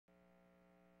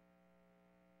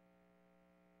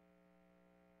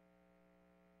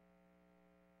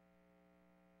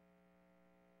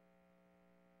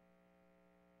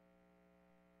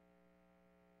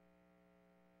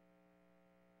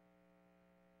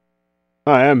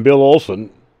Hi, I'm Bill Olson,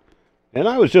 and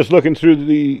I was just looking through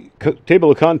the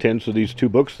table of contents of these two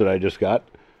books that I just got.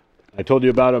 I told you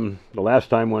about them the last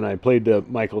time when I played the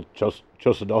Michael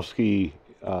Chossudovsky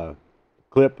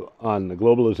clip on the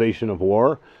globalization of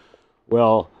war.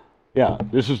 Well, yeah,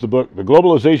 this is the book, The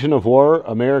Globalization of War,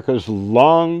 America's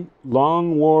Long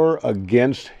War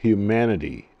Against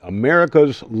Humanity.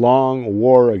 America's Long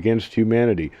War Against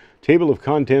Humanity. Table of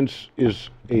contents is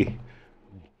a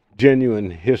genuine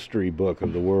history book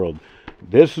of the world.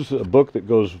 This is a book that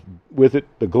goes with it,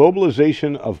 The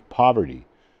Globalization of Poverty.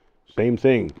 Same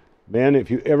thing. Man, if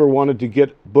you ever wanted to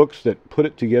get books that put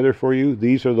it together for you,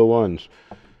 these are the ones.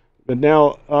 But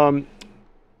now,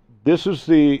 this is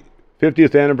the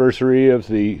 50th anniversary of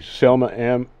the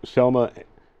Selma,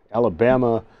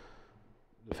 Alabama,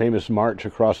 the famous march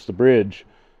across the bridge.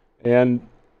 And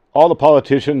all the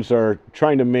politicians are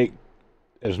trying to make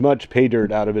as much pay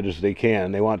dirt out of it as they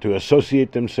can. They want to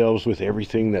associate themselves with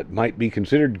everything that might be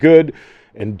considered good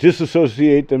and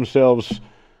disassociate themselves,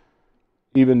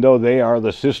 even though they are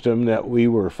the system that we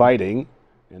were fighting,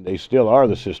 and they still are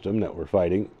the system that we're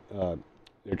fighting.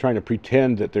 They're trying to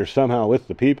pretend that they're somehow with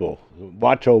the people.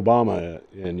 Watch Obama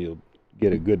and you'll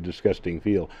get a good, disgusting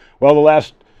feel. Well, the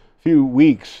last few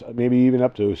weeks, maybe even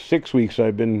up to 6 weeks,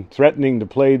 I've been threatening to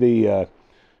play the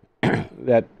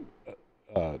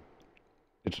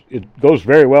it goes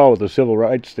very well with the civil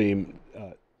rights theme,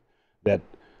 that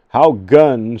how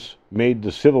guns made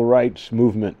the civil rights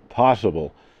movement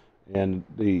possible. And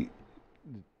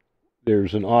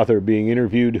there's an author being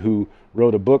interviewed who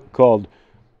wrote a book called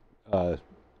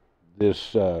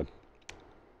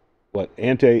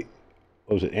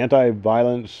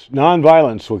anti-violence,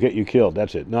 non-violence will get you killed.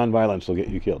 That's it. Non-violence will get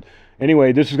you killed.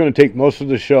 Anyway, this is going to take most of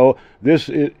the show. This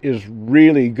is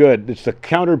really good. It's the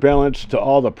counterbalance to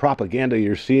all the propaganda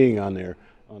you're seeing on there,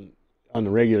 on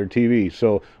the regular TV.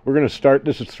 So we're going to start.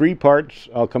 This is 3 parts.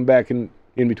 I'll come back in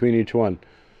between each one.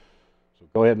 So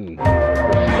go ahead and...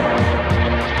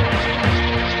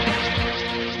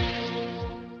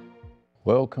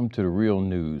 Welcome to the Real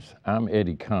News. I'm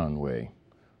Eddie Conway.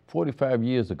 45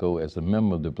 years ago, as a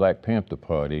member of the Black Panther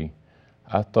Party,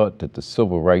 I thought that the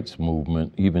civil rights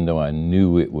movement, even though I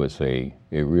knew it was a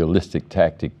realistic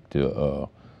tactic to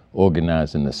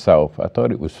organize in the South, I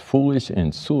thought it was foolish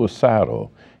and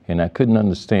suicidal, and I couldn't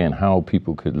understand how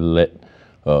people could let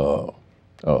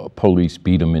police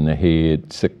beat them in the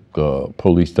head, sick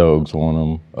police dogs on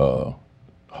them,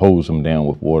 hose them down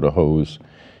with water hose.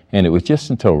 And it was just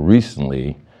until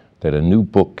recently that a new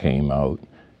book came out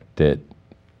that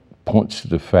points to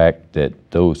the fact that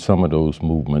some of those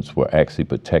movements were actually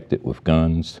protected with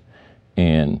guns.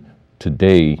 And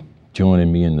today,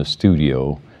 joining me in the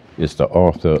studio is the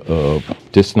author of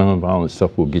This Nonviolent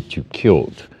Stuff Will Get You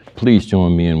Killed. Please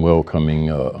join me in welcoming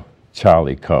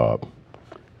Charlie Cobb.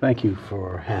 Thank you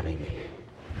for having me.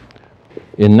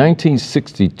 In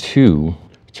 1962,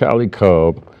 Charlie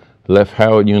Cobb left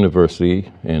Howard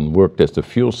University and worked as the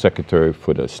field secretary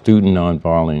for the Student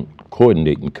Nonviolent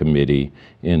Coordinating Committee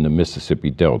in the Mississippi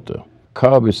Delta.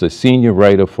 Cobb is a senior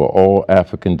writer for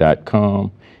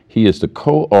allafrican.com. He is the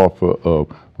co-author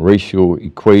of Racial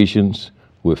Equations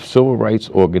with civil rights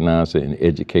organizer and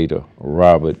educator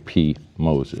Robert P.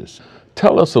 Moses.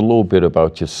 Tell us a little bit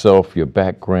about yourself, your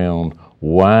background,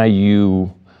 why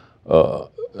you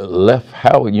left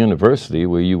Howard University,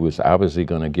 where you was obviously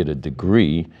going to get a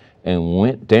degree, and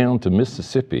went down to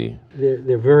Mississippi.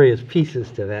 There are various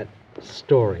pieces to that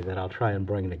story that I'll try and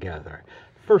bring together.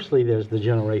 Firstly, there's the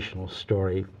generational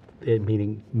story,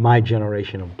 meaning my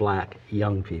generation of black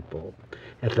young people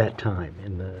at that time,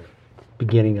 in the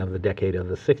beginning of the decade of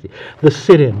the 60s. The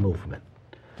sit-in movement.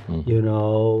 Mm-hmm. You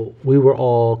know, we were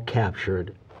all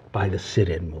captured by the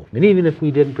sit-in movement, even if we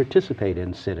didn't participate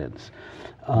in sit-ins.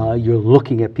 You're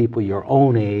looking at people your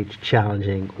own age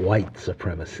challenging white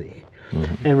supremacy.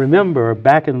 Mm-hmm. And remember,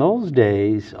 back in those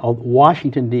days,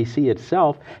 Washington, D.C.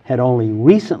 itself had only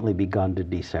recently begun to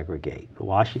desegregate.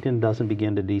 Washington doesn't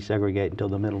begin to desegregate until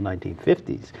the middle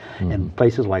 1950s. Mm-hmm. And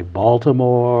places like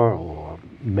Baltimore or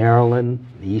Maryland,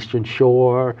 the Eastern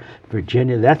Shore,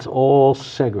 Virginia, that's all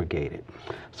segregated.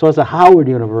 So as a Howard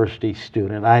University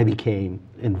student, I became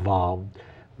involved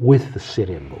with the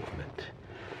sit-in movement,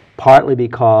 partly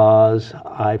because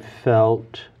I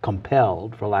felt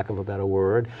compelled, for lack of a better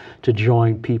word, to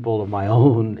join people of my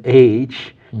own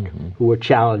age who were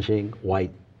challenging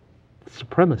white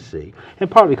supremacy,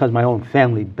 and partly because my own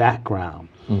family background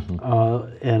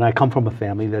And I come from a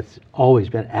family that's always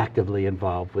been actively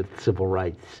involved with civil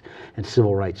rights and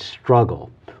civil rights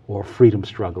struggle, or freedom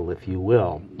struggle, if you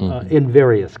will, in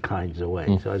various kinds of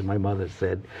ways. So as my mother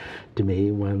said to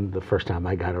me when the first time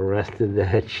I got arrested,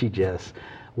 that she just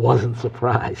wasn't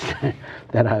surprised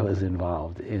that I was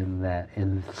involved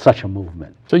in such a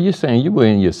movement. So you're saying you were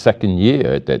in your second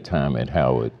year at that time at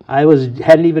Howard? I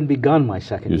hadn't even begun my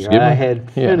second year. I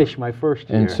had finished my first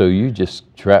year. And so you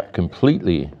just dropped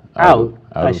completely out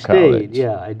I of stayed. college.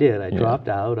 Yeah, I did. I dropped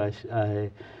out.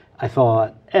 I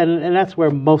thought, and that's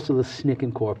where most of the SNCC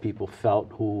and CORE people felt,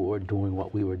 who were doing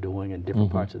what we were doing in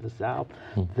different parts of the South,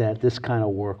 that this kind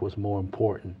of work was more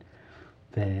important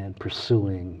than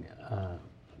pursuing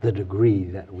the degree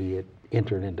that we had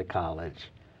entered into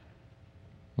college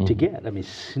to get. I mean,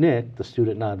 SNCC, the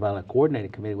Student Nonviolent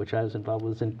Coordinating Committee, which I was involved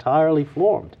with, was entirely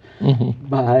formed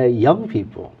by young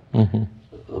people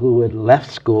who had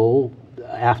left school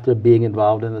after being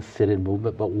involved in the sit-in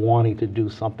movement, but wanting to do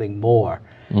something more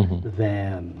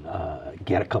than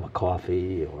get a cup of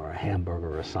coffee or a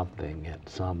hamburger or something at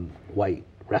some white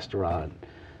restaurant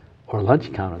or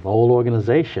lunch counter. The whole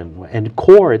organization, and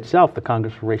CORE itself, the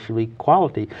Congress for Racial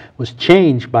Equality, was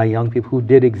changed by young people who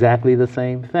did exactly the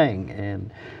same thing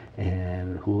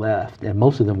and who left. And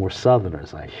most of them were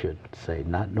Southerners, I should say,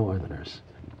 not Northerners.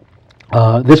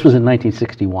 This was in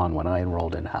 1961 when I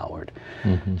enrolled in Howard.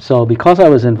 So because I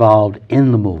was involved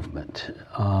in the movement,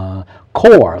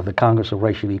 CORE, the Congress of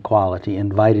Racial Equality,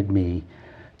 invited me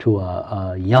to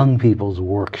a young people's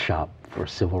workshop for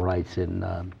civil rights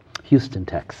in Houston,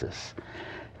 Texas.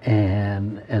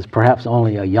 And as perhaps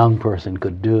only a young person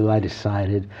could do, I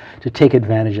decided to take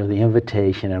advantage of the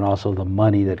invitation and also the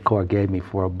money that CORE gave me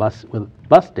for a bus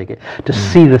ticket to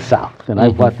see the South. And I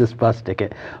bought this bus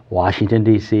ticket: Washington,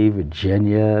 D.C.,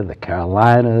 Virginia, the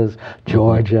Carolinas,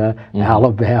 Georgia,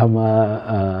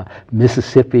 Alabama,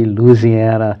 Mississippi,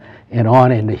 Louisiana, and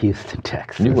on into Houston,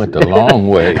 Texas. You went the long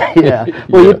way.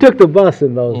 Well, you took the bus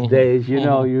in those days. You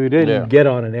know, you didn't get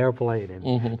on an airplane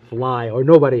and fly, or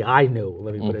nobody I knew,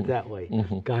 let me put it that way,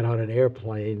 got on an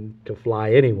airplane to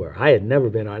fly anywhere. I had never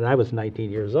been on, I was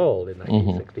 19 years old in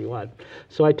 1961.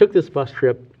 So I took this bus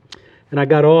trip, and I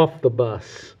got off the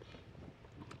bus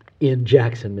in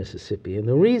Jackson, Mississippi. And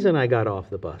the reason I got off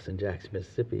the bus in Jackson,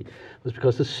 Mississippi was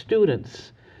because the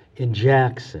students in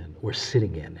Jackson were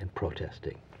sitting in and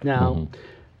protesting. Now,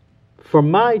 for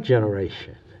my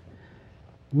generation,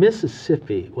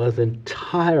 Mississippi was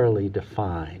entirely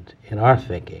defined in our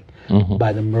thinking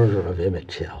by the murder of Emmett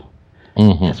Till.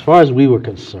 As far as we were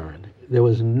concerned, there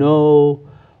was no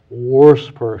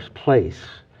worse place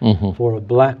for a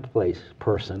black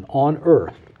person on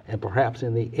earth, and perhaps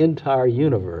in the entire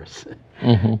universe,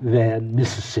 than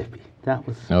Mississippi. That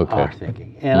was our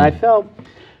thinking. And I felt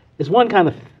it's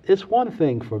one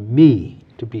thing for me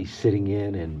to be sitting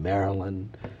in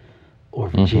Maryland or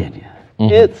Virginia.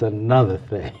 It's another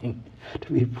thing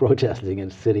to be protesting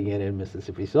and sitting in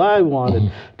Mississippi. So I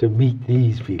wanted to meet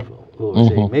these people who were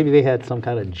saying maybe they had some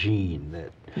kind of gene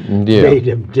that made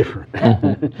them different.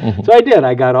 So I did.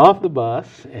 I got off the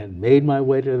bus and made my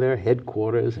way to their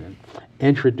headquarters and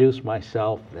introduced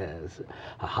myself as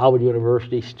a Howard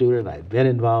University student. I'd been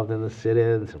involved in the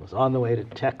sit-ins and was on the way to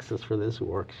Texas for this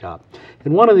workshop.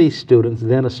 And one of these students,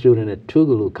 then a student at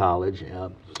Tougaloo College,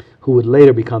 who would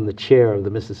later become the chair of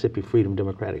the Mississippi Freedom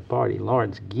Democratic Party,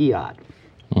 Lawrence Guillotte,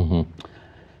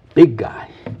 big guy,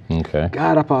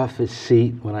 got up off his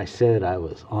seat when I said I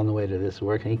was on the way to this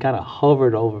work, and he kind of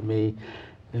hovered over me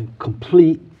in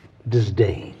complete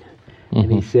disdain. And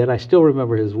he said, I still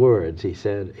remember his words, he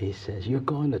says, "You're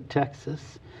going to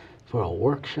Texas for a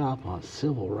workshop on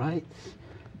civil rights?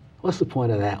 What's the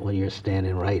point of that when you're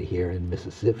standing right here in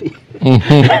Mississippi?" And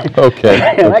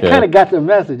I kind of got the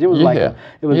message. It was like,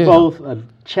 it was both a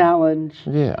challenge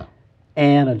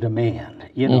and a demand.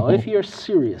 You know, if you're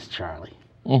serious, Charlie,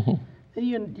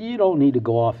 you don't need to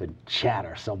go off and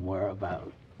chatter somewhere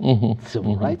about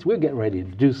civil rights. We're getting ready to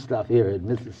do stuff here in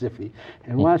Mississippi,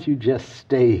 and why don't you just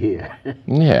stay here?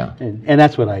 And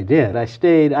that's what I did. I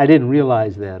stayed. I didn't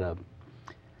realize that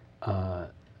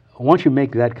once you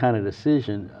make that kind of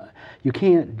decision, you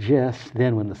can't just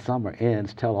then, when the summer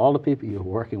ends, tell all the people you're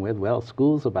working with, well,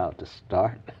 school's about to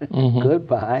start.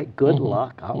 Goodbye, good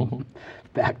luck. I'm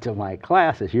back to my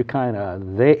classes. You kind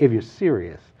of, if you're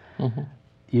serious,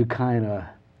 you kind of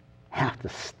have to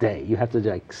stay. You have to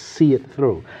like see it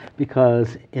through,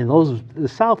 because the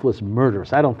South was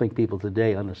murderous. I don't think people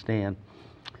today understand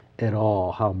at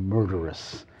all how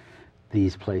murderous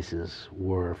these places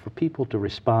were. For people to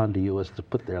respond to you was to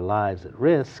put their lives at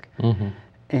risk.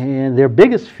 And their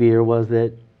biggest fear was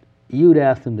that you'd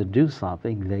ask them to do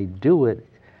something, they'd do it,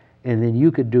 and then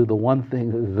you could do the one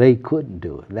thing that they couldn't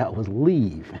do, and that was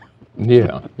leave.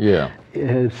 Yeah, yeah.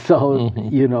 And so,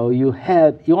 you know, you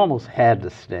almost had to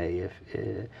stay,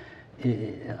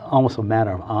 almost a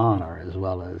matter of honor as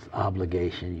well as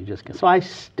obligation. So I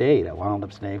stayed. I wound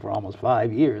up staying for almost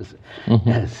 5 years,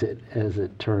 as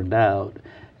it turned out.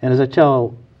 And as I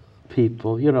tell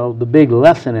people, you know, the big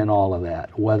lesson in all of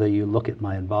that, whether you look at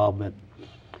my involvement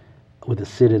with the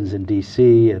sit-ins in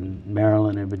D.C. and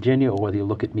Maryland and Virginia, or whether you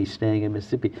look at me staying in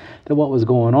Mississippi, that what was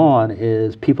going on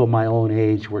is people my own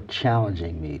age were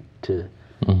challenging me to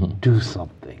do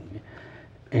something.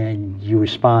 And you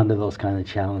respond to those kind of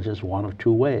challenges one of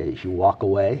two ways. You walk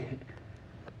away,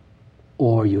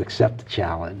 or you accept the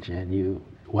challenge and you,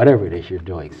 whatever it is you're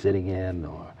doing, sitting in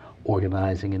or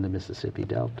organizing in the Mississippi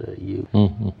Delta, you...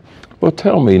 Well,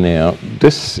 tell me now,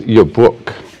 your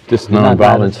book, this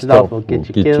nonviolent stuff will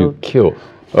get you killed.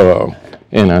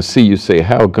 And I see you say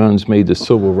How Guns Made the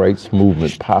Civil Rights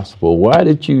Movement Possible. Why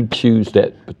did you choose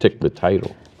that particular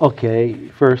title? Okay,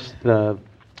 first the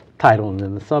title and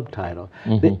then the subtitle.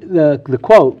 The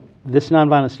quote, "This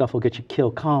nonviolent stuff will get you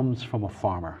killed," comes from a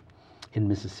farmer in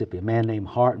Mississippi, a man named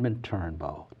Hartman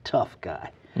Turnbow, tough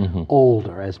guy,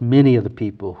 older, as many of the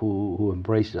people who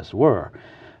embraced us were.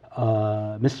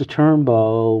 Mr.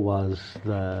 Turnbow was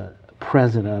the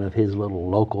president of his little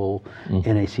local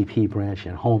NACP branch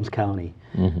in Holmes County,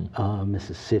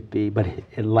 Mississippi. But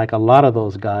like a lot of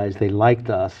those guys, they liked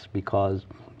us because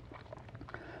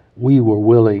we were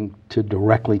willing to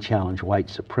directly challenge white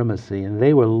supremacy, and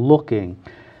they were looking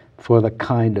for the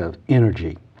kind of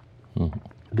energy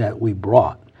that we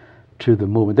brought to the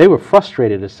movement. They were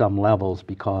frustrated at some levels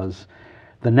because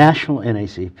the national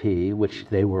NACP, which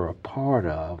they were a part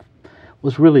of,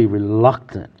 was really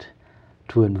reluctant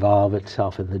to involve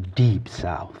itself in the Deep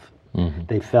South.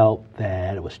 They felt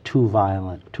that it was too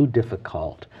violent, too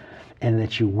difficult, and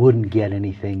that you wouldn't get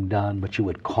anything done, but you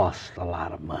would cost a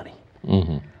lot of money.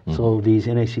 So these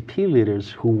NACP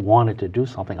leaders who wanted to do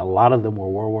something, a lot of them were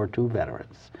World War II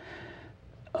veterans,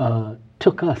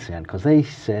 took us in because they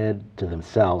said to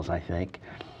themselves, I think,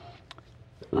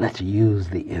 let's use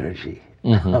the energy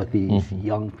of these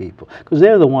young people. Because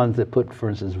they're the ones that put, for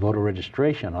instance, voter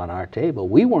registration on our table.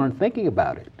 We weren't thinking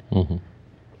about it.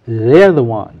 They're the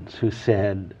ones who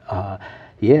said,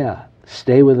 yeah,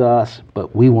 stay with us,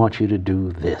 but we want you to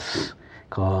do this.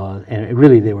 And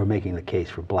really they were making the case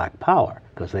for black power,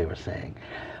 because they were saying,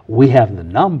 we have the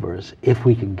numbers if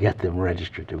we can get them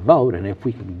registered to vote, and if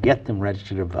we can get them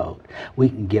registered to vote, we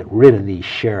can get rid of these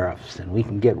sheriffs, and we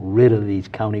can get rid of these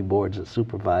county boards of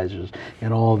supervisors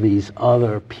and all these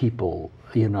other people,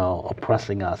 you know,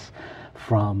 oppressing us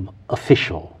from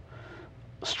official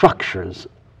structures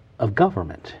of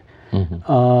government.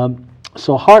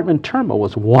 So Hartman Turnbow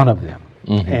was one of them.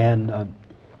 And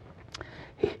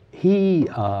he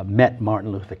met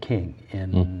Martin Luther King in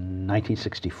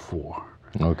 1964.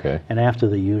 Okay. And after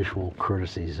the usual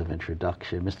courtesies of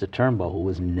introduction, Mr. Turnbow, who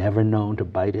was never known to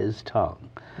bite his tongue,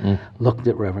 looked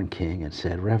at Reverend King and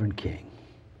said, "Reverend King,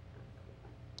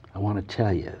 I want to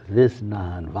tell you, this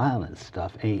nonviolent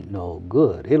stuff ain't no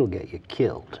good. It'll get you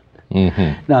killed."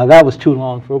 Now, that was too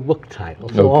long for a book title,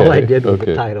 so all I did with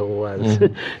the title was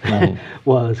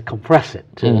was compress it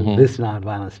to "This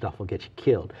nonviolent stuff will get you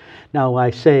killed." Now, I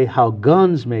say How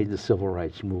Guns Made the Civil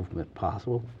Rights Movement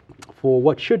Possible for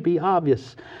what should be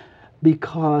obvious,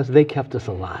 because they kept us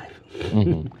alive.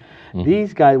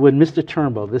 These guys, when Mr.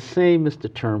 Turnbow, the same Mr.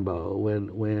 Turnbow,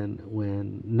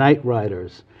 when night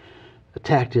riders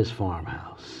attacked his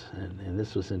farmhouse, and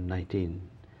this was in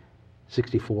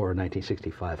 1964 or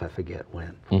 1965, I forget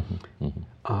when.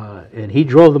 And he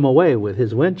drove them away with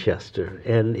his Winchester,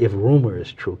 and if rumor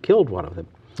is true, killed one of them.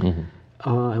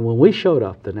 And when we showed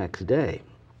up the next day,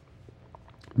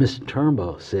 Mr.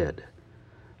 Turnbow said,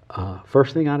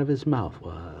 first thing out of his mouth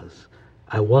was,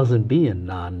 I wasn't being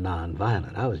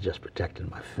non-violent. I was just protecting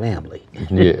my family.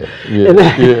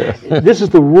 This is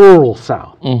the rural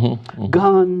South.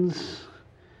 Guns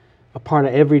are part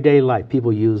of everyday life.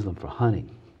 People use them for hunting,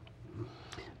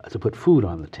 to put food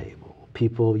on the table.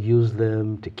 People use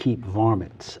them to keep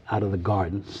varmints out of the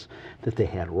gardens, that they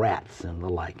had rats and the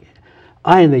like.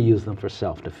 And they use them for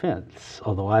self-defense,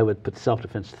 although I would put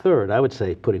self-defense third. I would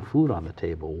say putting food on the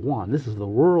table one. This is the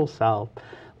rural South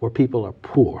where people are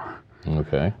poor.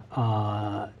 Okay.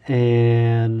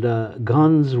 And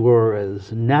guns were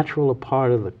as natural a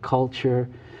part of the culture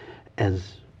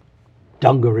as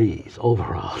dungarees,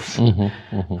 overalls,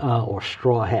 or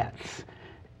straw hats.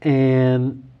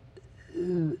 And,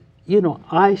 you know,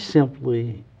 I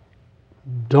simply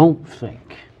don't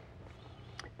think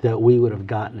that we would have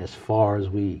gotten as far as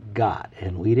we got,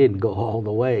 and we didn't go all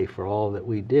the way for all that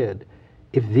we did,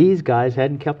 if these guys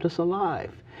hadn't kept us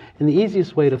alive. And the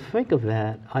easiest way to think of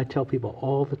that, I tell people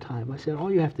all the time, I said,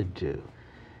 all you have to do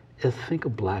is think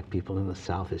of black people in the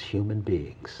South as human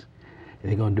beings. And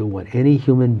they're going to do what any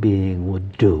human being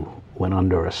would do when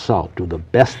under assault. Do the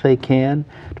best they can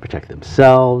to protect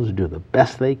themselves, do the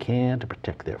best they can to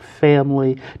protect their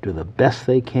family, do the best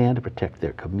they can to protect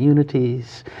their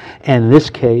communities. And in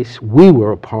this case, we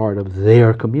were a part of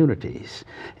their communities.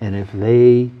 And if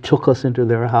they took us into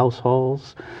their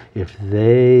households, if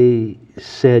they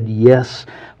said, yes,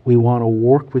 we want to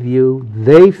work with you,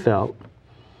 they felt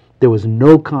there was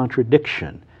no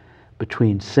contradiction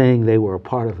between saying they were a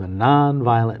part of a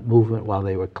nonviolent movement while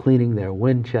they were cleaning their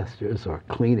Winchesters or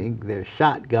cleaning their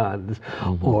shotguns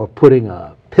or putting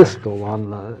a pistol on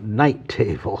the night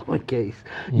table in case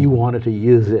you wanted to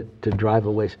use it to drive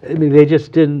away. I mean, they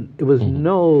just didn't, it was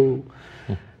no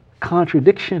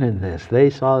contradiction in this.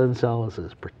 They saw themselves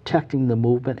as protecting the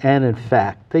movement, and in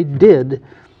fact, they did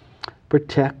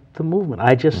protect the movement.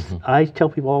 I tell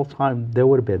people all the time, there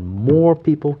would have been more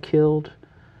people killed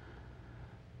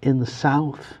in the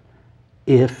South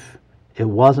if it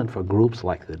wasn't for groups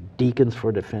like the Deacons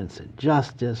for Defense and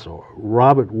Justice or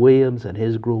Robert Williams and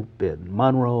his group in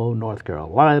Monroe, North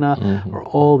Carolina, or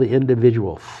all the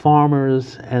individual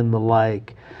farmers and the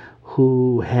like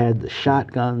who had the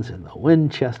shotguns and the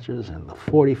Winchesters and the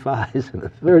 45s and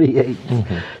the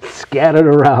 38s scattered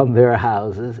around their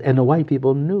houses, and the white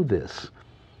people knew this.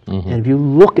 And if you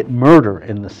look at murder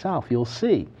in the South, you'll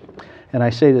see, and I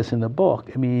say this in the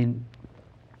book, I mean,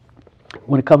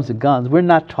 when it comes to guns, we're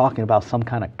not talking about some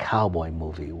kind of cowboy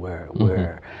movie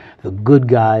where the good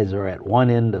guys are at one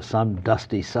end of some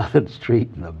dusty southern street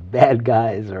and the bad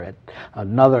guys are at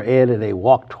another end, and they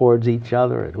walk towards each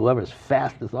other, and whoever's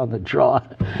fastest on the draw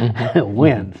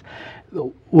wins.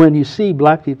 When you see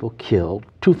black people killed,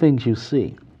 two things you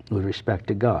see with respect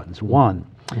to guns. One,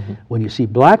 when you see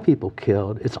black people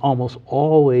killed, it's almost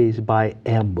always by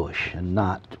ambush and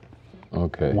not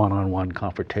one-on-one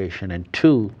confrontation. And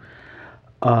two,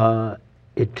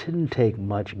 it didn't take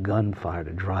much gunfire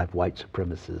to drive white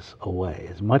supremacists away.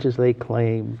 As much as they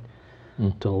claimed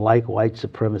to like white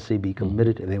supremacy, be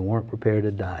committed, they weren't prepared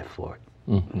to die for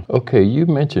it. Okay, you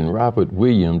mentioned Robert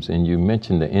Williams and you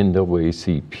mentioned the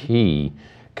NAACP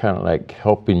kind of like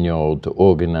helping y'all to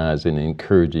organize and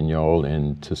encouraging y'all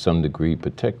and to some degree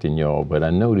protecting y'all. But I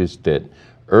noticed that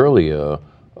earlier,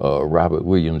 Robert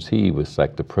Williams, he was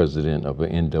like the president of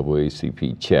an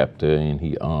NAACP chapter, and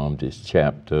he armed his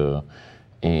chapter,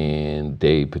 and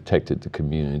they protected the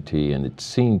community. And it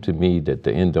seemed to me that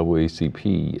the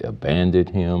NAACP abandoned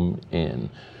him, and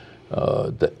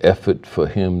the effort for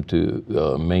him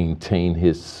to maintain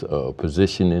his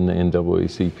position in the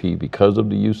NAACP because of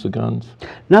the use of guns?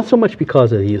 Not so much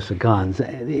because of the use of guns. The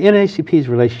NAACP's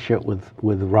relationship with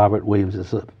Robert Williams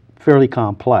is fairly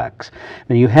complex.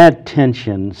 I mean, you had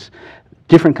tensions,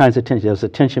 different kinds of tensions. There was a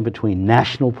tension between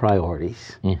national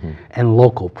priorities and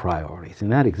local priorities,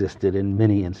 and that existed in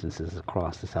many instances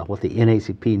across the South. What the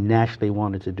NAACP nationally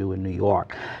wanted to do in New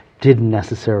York didn't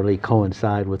necessarily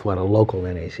coincide with what a local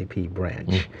NAACP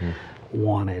branch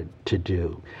wanted to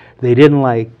do. They didn't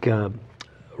like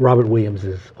Robert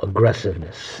Williams's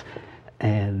aggressiveness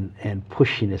and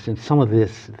pushiness, and some of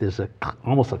this, there's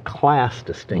almost a class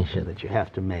distinction that you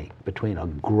have to make between a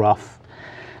gruff,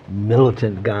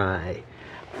 militant guy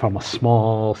from a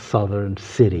small southern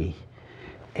city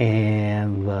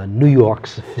and the New York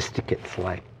sophisticates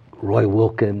like Roy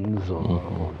Wilkins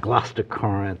or Gloucester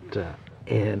Current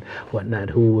and whatnot,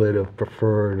 who would have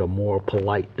preferred a more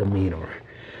polite demeanor.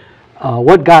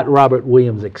 What got Robert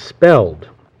Williams expelled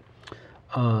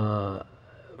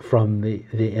from the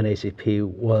NAACP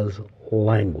was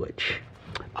language.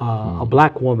 A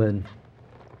black woman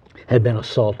had been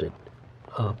assaulted,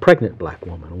 a pregnant black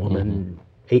woman, a woman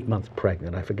 8 months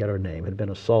pregnant, I forget her name, had been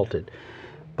assaulted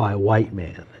by a white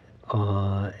man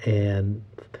and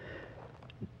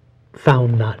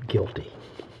found not guilty,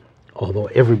 although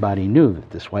everybody knew that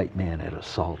this white man had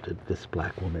assaulted this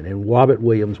black woman. And Robert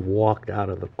Williams walked out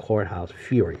of the courthouse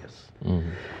furious.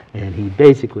 And he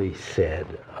basically said,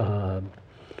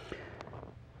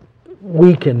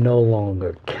 we can no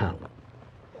longer count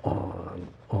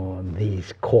on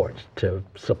these courts to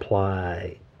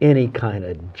supply any kind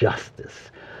of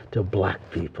justice to black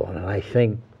people. And I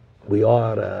think we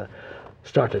ought to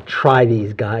start to try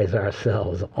these guys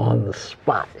ourselves on the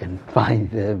spot and find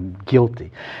them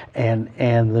guilty. And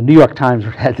the New York Times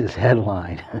had this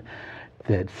headline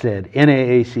that said,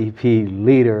 NAACP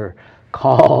leader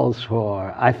calls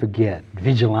for, I forget,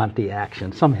 vigilante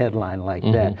action, some headline like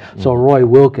that. So Roy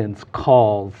Wilkins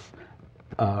calls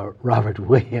Robert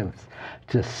Williams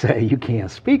to say, you can't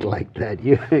speak like that.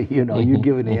 You know, you're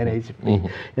giving the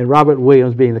NAACP. And Robert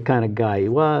Williams, being the kind of guy he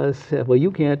was, said, well,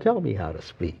 you can't tell me how to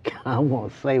speak. I'm going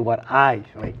to say what I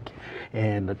think.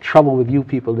 And the trouble with you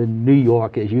people in New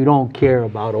York is you don't care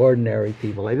about ordinary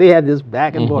people. Like, they had this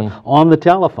back and forth on the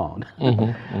telephone.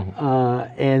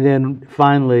 And then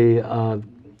finally,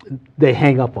 they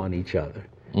hang up on each other.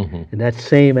 And that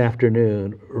same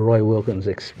afternoon, Roy Wilkins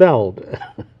expelled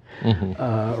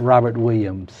Robert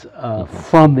Williams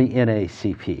from the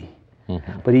NAACP.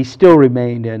 But he still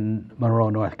remained in Monroe,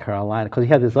 North Carolina, because he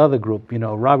had this other group. You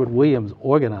know, Robert Williams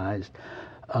organized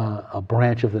a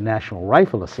branch of the National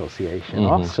Rifle Association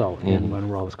also in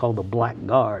Monroe. It's called the Black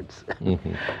Guards.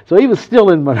 So he was still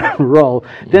in Monroe.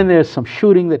 Then there's some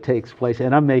shooting that takes place,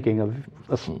 and I'm making a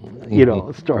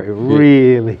story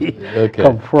really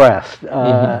compressed,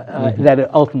 that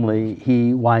ultimately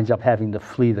he winds up having to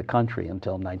flee the country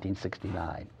until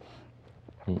 1969.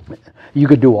 You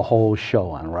could do a whole show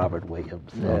on Robert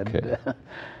Williams. Okay.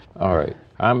 All right.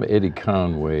 I'm Eddie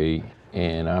Conway,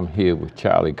 and I'm here with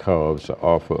Charlie Cobb's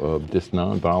author of This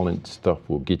Nonviolent Stuff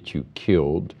Will Get You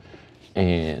Killed.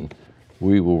 And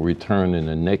we will return in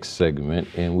the next segment,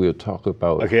 and we'll talk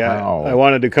about how... I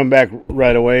wanted to come back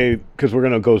right away because we're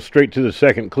going to go straight to the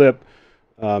second clip.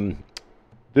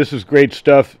 This is great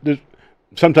stuff.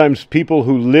 Sometimes people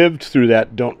who lived through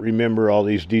that don't remember all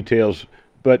these details,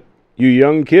 but you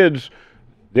young kids,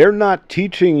 they're not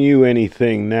teaching you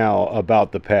anything now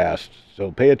about the past.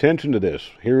 So pay attention to this.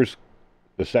 Here's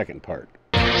the second part.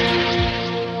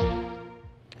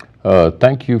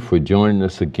 Thank you for joining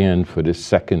us again for this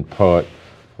second part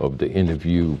of the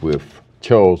interview with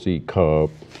Charles E. Cobb,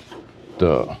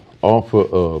 the author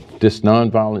of This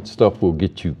Nonviolent Stuff Will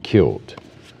Get You Killed.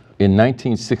 In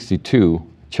 1962,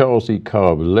 Charles E.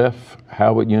 Cobb left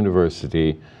Howard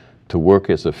University to work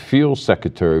as a field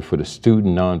secretary for the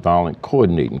Student Nonviolent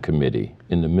Coordinating Committee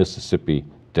in the Mississippi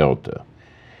Delta.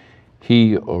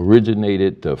 He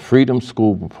originated the Freedom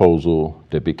School proposal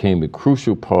that became a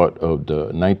crucial part of the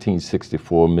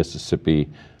 1964 Mississippi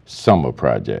Summer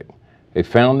Project. A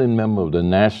founding member of the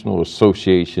National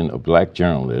Association of Black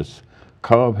Journalists,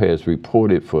 Cobb has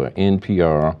reported for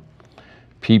NPR,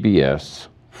 PBS,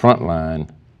 Frontline,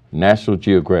 National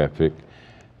Geographic,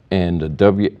 and the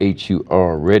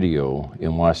WHUR radio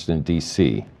in Washington,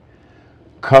 D.C.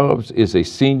 Cobbs is a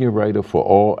senior writer for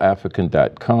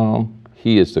AllAfrican.com.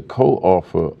 He is the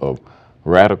co-author of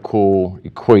Radical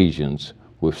Equations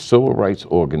with civil rights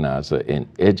organizer and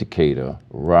educator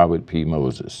Robert P.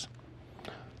 Moses.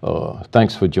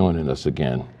 Thanks for joining us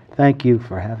again. Thank you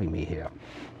for having me here.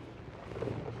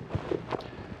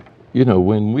 You know,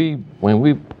 when we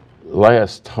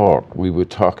last talked, we were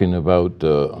talking about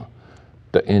the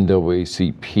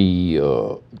NAACP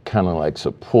kind of like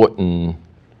supporting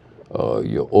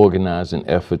your organizing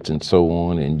efforts and so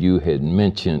on, and you had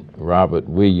mentioned Robert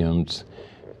Williams,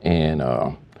 and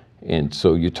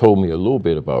so you told me a little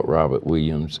bit about Robert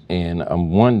Williams, and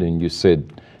I'm wondering, you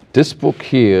said, this book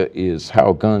here is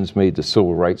how guns made the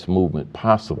civil rights movement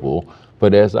possible,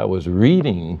 but as I was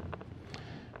reading,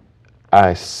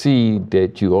 I see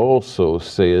that you also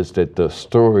says that the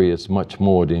story is much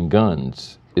more than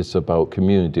guns. It's about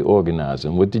community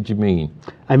organizing. What did you mean?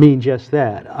 I mean just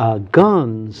that.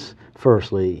 Guns,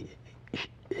 firstly,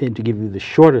 and to give you the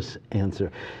shortest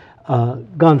answer,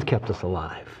 guns kept us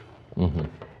alive,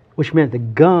 which meant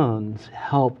that guns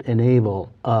helped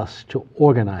enable us to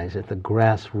organize at the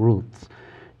grassroots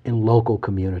in local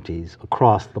communities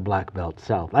across the Black Belt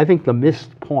South. I think the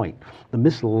missed point, the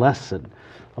missed lesson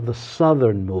of the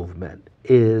Southern movement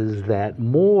is that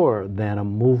more than a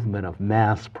movement of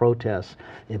mass protests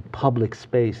in public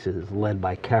spaces led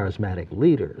by charismatic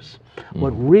leaders, what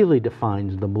really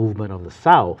defines the movement of the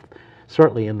South,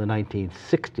 certainly in the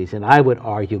 1960s, and I would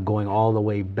argue going all the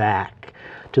way back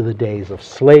to the days of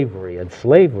slavery and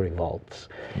slave revolts,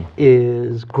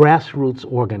 is grassroots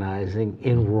organizing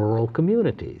in rural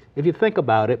communities. If you think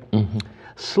about it,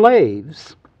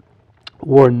 slaves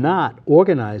were not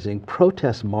organizing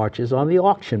protest marches on the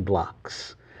auction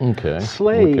blocks.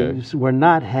 Slaves were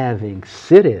not having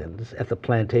sit-ins at the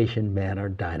Plantation Manor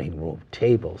dining room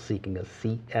table, seeking a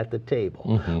seat at the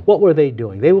table. What were they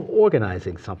doing? They were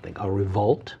organizing something, a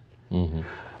revolt, the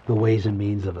ways and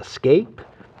means of escape,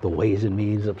 the ways and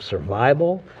means of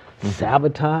survival,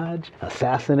 sabotage,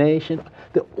 assassination.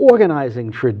 The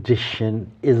organizing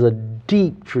tradition is a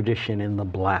deep tradition in the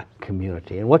Black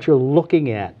community. And what you're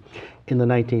looking at in the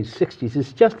 1960s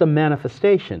is just a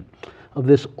manifestation of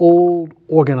this old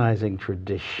organizing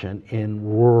tradition in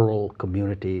rural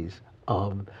communities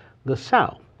of the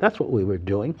South. That's what we were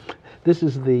doing. This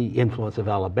is the influence of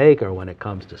Ella Baker when it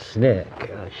comes to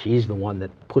SNCC. She's the one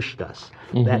that pushed us,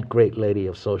 that great lady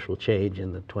of social change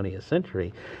in the 20th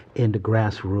century, into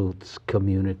grassroots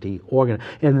community organizing.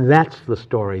 And that's the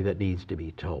story that needs to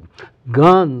be told.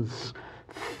 Guns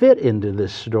fit into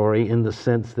this story in the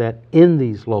sense that in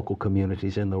these local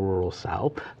communities in the rural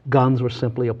South, guns were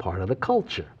simply a part of the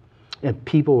culture. And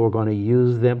people were going to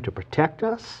use them to protect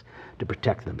us, to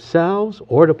protect themselves,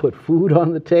 or to put food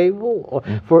on the table, or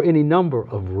for any number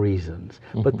of reasons.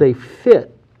 But they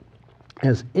fit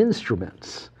as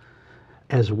instruments,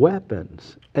 as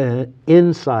weapons,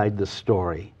 inside the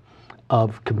story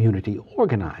of community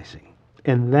organizing.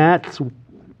 And that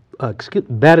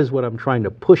is what I'm trying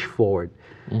to push forward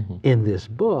in this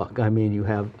book. I mean, you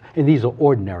have, and these are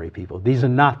ordinary people. These are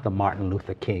not the Martin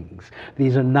Luther Kings.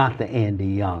 These are not the Andy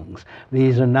Youngs.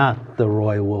 These are not the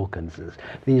Roy Wilkinses.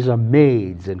 These are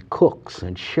maids and cooks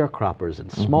and sharecroppers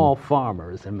and small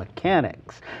farmers and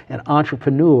mechanics and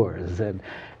entrepreneurs and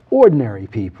ordinary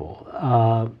people.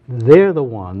 They're the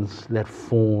ones that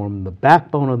form the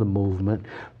backbone of the movement.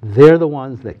 They're the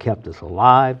ones that kept us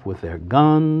alive with their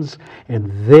guns,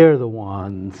 and they're the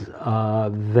ones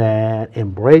that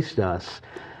embraced us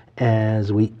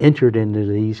as we entered into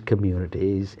these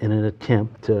communities in an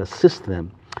attempt to assist them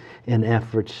in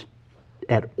efforts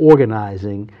at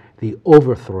organizing the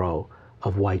overthrow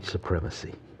of white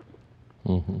supremacy.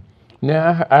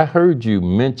 Now, I heard you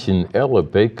mention Ella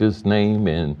Baker's name,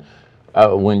 and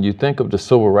when you think of the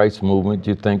civil rights movement,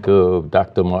 you think of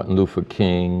Dr. Martin Luther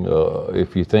King.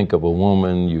 If you think of a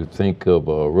woman, you think of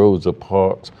Rosa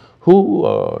Parks.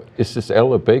 Who is this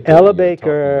Ella Baker? Ella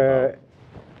Baker,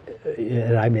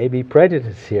 and I may be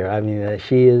prejudiced here, I mean,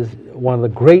 she is one of the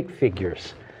great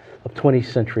figures of 20th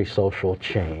century social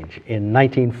change. In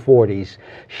 1940s,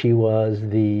 she was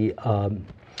the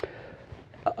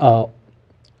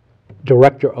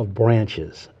director of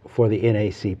branches for the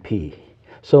NACP.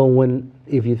 So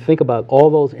if you think about all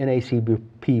those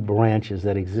NACP branches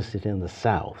that existed in the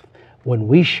South, when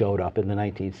we showed up in the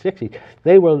 1960s,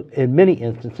 they were in many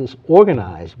instances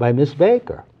organized by Miss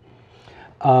Baker.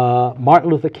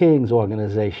 Martin Luther King's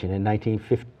organization in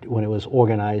 1950, when it was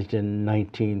organized in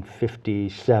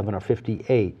 1957 or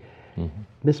 58,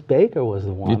 Miss Baker was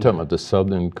the one. You're talking about the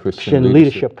Southern Christian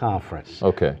Leadership Conference.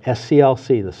 Okay.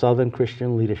 SCLC, the Southern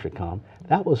Christian Leadership Conference.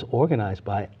 That was organized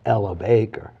by Ella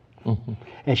Baker.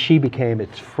 And she became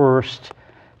its first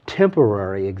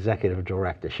temporary executive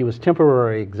director. She was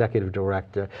temporary executive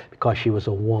director because she was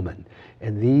a woman.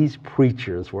 And these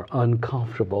preachers were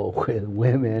uncomfortable with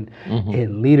women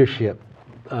in leadership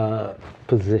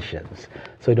positions.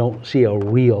 So you don't see a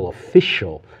real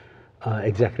official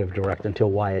executive director until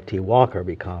Wyatt T. Walker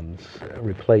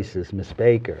replaces Miss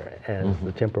Baker as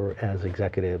as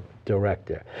executive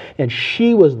director. And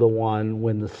she was the one,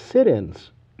 when the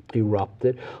sit-ins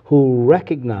erupted, who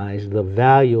recognized the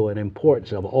value and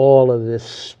importance of all of this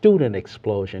student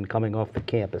explosion coming off the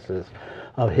campuses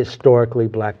of historically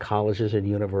black colleges and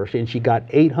universities. And she got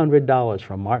 $800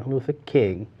 from Martin Luther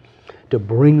King to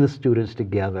bring the students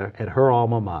together at her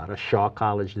alma mater, Shaw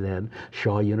College then,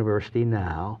 Shaw University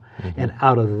now. And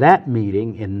out of that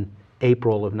meeting in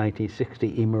April of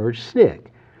 1960 emerged SNCC,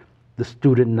 the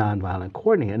Student Nonviolent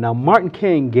Coordinator. Now, Martin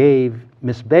King gave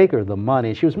Miss Baker the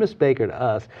money. She was Miss Baker to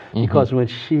us because when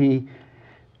she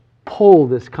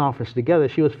pulled this conference together,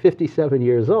 she was 57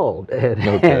 years old,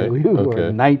 and we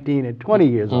were 19 and 20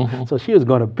 years old. So she was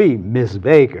going to be Miss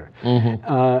Baker.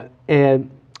 And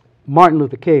Martin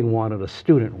Luther King wanted a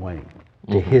student wing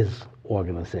to his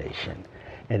organization,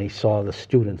 and he saw the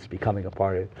students becoming a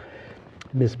part of it.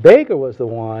 Miss Baker was the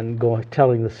one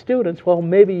telling the students, well,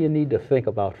 maybe you need to think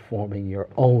about forming your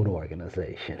own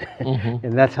organization.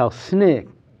 And that's how SNCC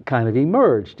kind of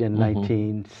emerged in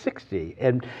 1960.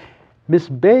 And Miss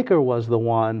Baker was the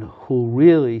one who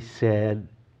really said,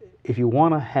 if you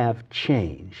want to have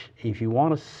change, if you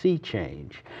want to see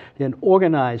change, then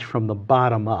organize from the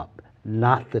bottom up,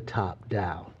 not the top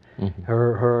down.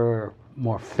 Her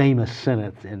more famous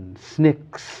sentence in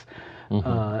SNCC's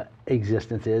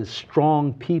existence is,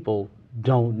 strong people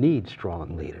don't need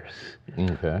strong leaders.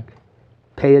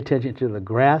 Pay attention to the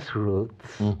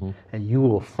grassroots, and you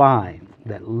will find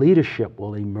that leadership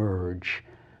will emerge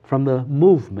from the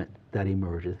movement that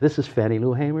emerges. This is Fannie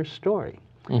Lou Hamer's story.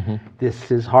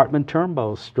 This is Hartman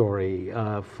Turnbow's story,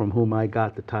 from whom I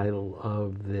got the title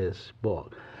of this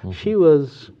book. She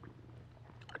was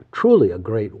truly a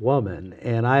great woman,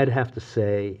 and I'd have to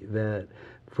say that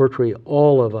virtually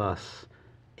all of us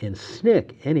in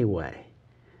SNCC anyway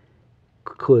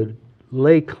could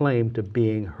lay claim to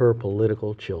being her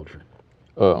political children.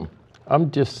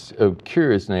 I'm just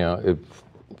curious now, if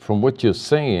from what you're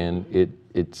saying,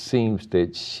 it seems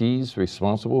that she's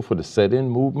responsible for the sit-in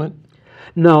movement?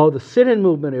 No, the sit-in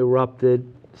movement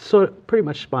erupted pretty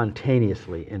much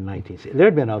spontaneously in 1960. There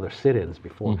had been other sit-ins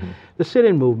before. The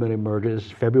sit-in movement emerges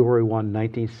February 1,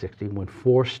 1960, when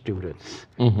 4 students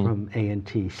from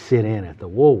A&T sit in at the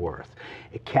Woolworth.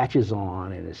 It catches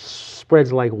on and it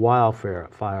spreads like wildfire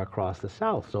across the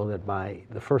South, so that by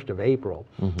the 1st of April,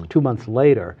 2 months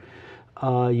later,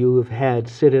 you have had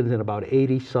sit-ins in about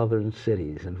 80 southern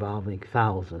cities involving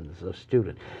thousands of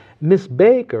students. Miss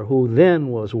Baker, who then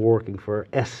was working for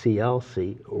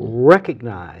SCLC,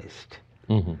 recognized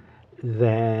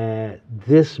that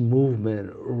this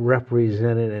movement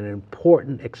represented an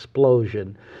important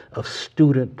explosion of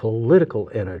student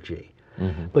political energy.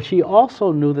 But she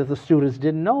also knew that the students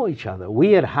didn't know each other.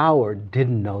 We at Howard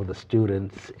didn't know the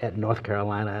students at North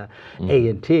Carolina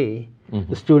A&T.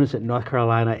 The students at North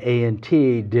Carolina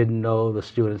A&T didn't know the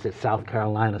students at South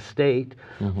Carolina State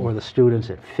or the students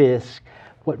at Fisk.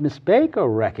 What Miss Baker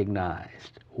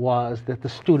recognized was that the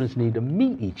students need to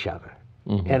meet each other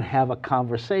and have a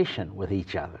conversation with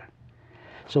each other.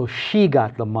 So she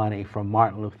got the money from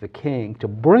Martin Luther King to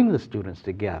bring the students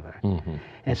together.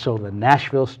 And so the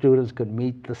Nashville students could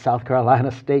meet the South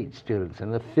Carolina State students,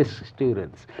 and the Fisk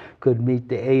students could meet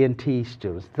the A&T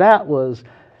students. That was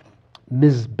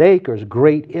Ms. Baker's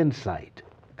great insight,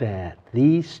 that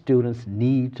these students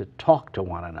need to talk to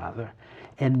one another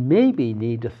and maybe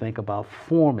need to think about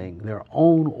forming their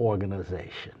own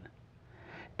organization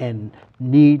and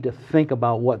need to think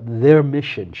about what their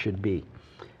mission should be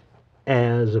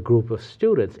as a group of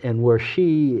students. And where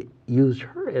she used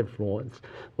her influence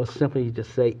was simply to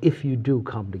say, if you do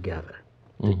come together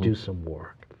to do some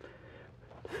work,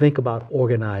 think about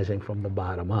organizing from the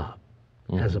bottom up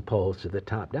as opposed to the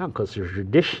top down, because the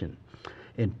tradition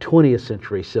in 20th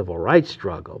century civil rights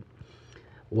struggle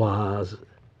was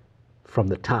from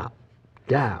the top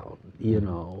down, you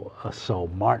know. So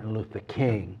Martin Luther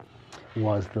King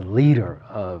was the leader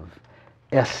of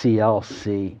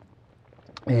SCLC,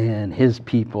 and his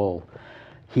people,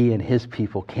 he and his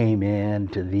people came in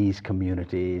to these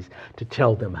communities to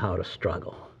tell them how to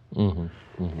struggle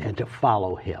and to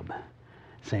follow him.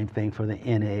 Same thing for the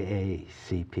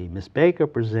NAACP. Miss Baker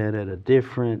presented a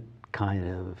different kind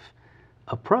of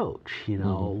approach, you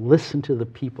know. Listen to the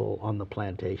people on the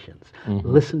plantations,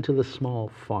 listen to the small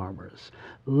farmers,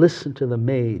 listen to the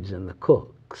maids and the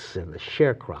cooks and the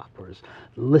sharecroppers,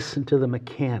 listen to the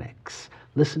mechanics,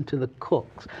 listen to the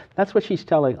cooks. That's what she's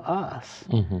telling us.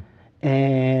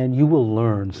 And you will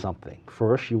learn something.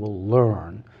 First, you will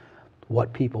learn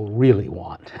what people really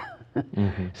want.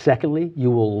 Secondly, you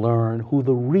will learn who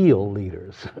the real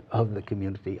leaders of the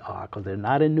community are, because they're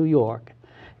not in New York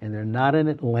and they're not in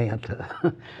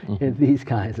Atlanta and these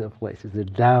kinds of places. They're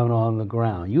down on the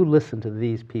ground. You listen to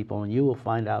these people and you will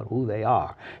find out who they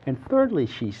are. And thirdly,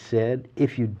 she said,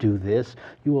 if you do this,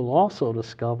 you will also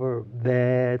discover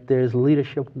that there's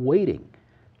leadership waiting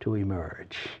to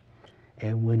emerge.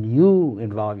 And when you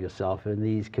involve yourself in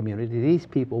these communities, these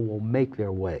people will make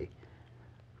their way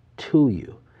to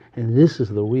you. And this is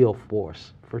the real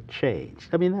force for change.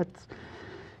 I mean, that's,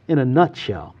 in a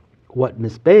nutshell, what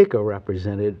Miss Baker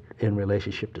represented in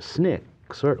relationship to SNCC,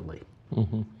 certainly.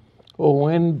 Well,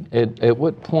 at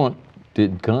what point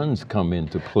did guns come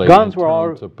into play Guns in were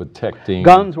terms of protecting?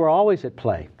 Guns were always at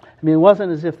play. I mean, it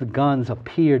wasn't as if the guns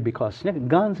appeared because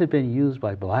guns had been used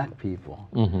by black people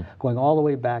going all the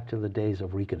way back to the days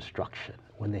of Reconstruction,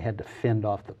 when they had to fend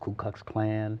off the Ku Klux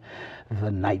Klan, the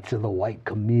Knights of the White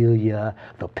Camellia,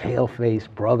 the Paleface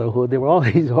Brotherhood. There were all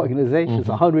these organizations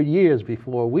 100 years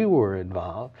before we were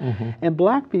involved. And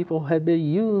black people had been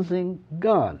using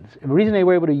guns. And the reason they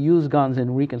were able to use guns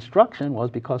in Reconstruction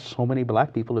was because so many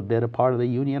black people had been a part of the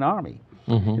Union Army.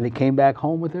 And they came back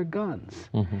home with their guns.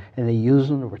 And they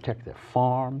used them to protect their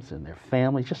farms and their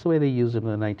families, just the way they used them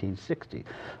in the 1960s.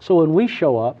 So when we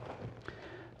show up,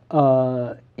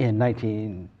 I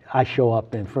show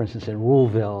up in, for instance, in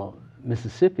Ruleville,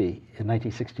 Mississippi in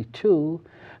 1962,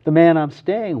 the man I'm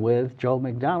staying with, Joe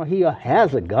McDonald, he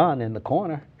has a gun in the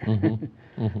corner. You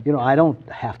know, I don't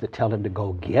have to tell him to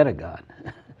go get a gun.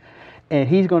 And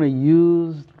he's going to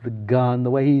use the gun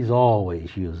the way he's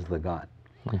always used the gun,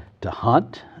 to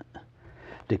hunt,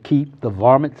 to keep the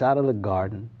varmints out of the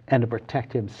garden, and to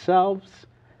protect himself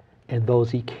and those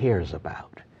he cares about.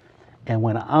 And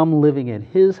when I'm living in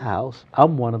his house,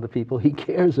 I'm one of the people he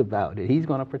cares about, and he's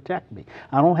going to protect me.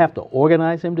 I don't have to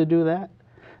organize him to do that.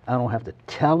 I don't have to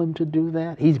tell him to do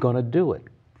that. He's going to do it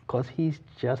because he's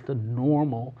just a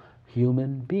normal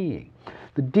human being.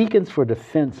 The Deacons for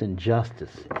Defense and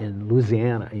Justice in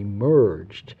Louisiana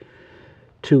emerged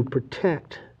to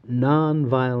protect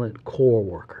nonviolent Corps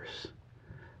workers.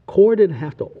 Corps didn't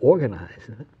have to organize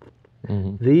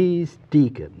it. These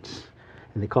deacons,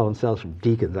 and they call themselves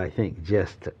deacons, I think,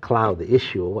 just to cloud the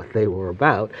issue of what they were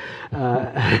about.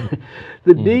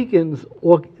 The deacons,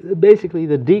 or basically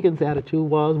the deacons' attitude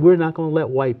was, we're not going to let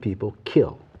white people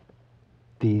kill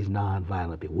these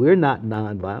nonviolent people. We're not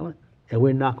nonviolent, and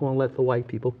we're not going to let the white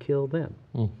people kill them.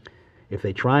 If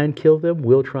they try and kill them,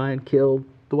 we'll try and kill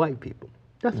the white people.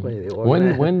 That's the way they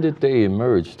organized. When did they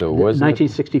emerge, though? Was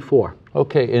 1964.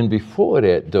 Okay, and before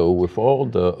that, though, with all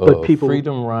the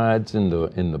freedom rides in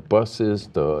the buses,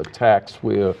 the attacks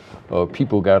where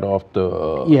people got off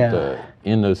the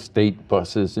interstate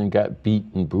buses and got beat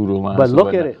and brutalized. But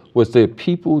look at it. Was there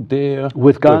people there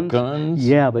with guns?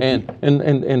 Yeah, but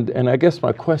and I guess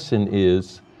my question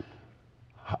is,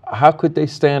 how could they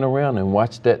stand around and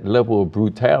watch that level of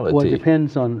brutality? Well, it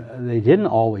depends on, they didn't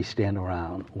always stand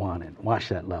around and watch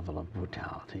that level of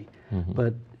brutality.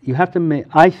 But you have to make,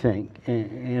 I think,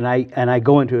 and I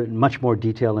go into it in much more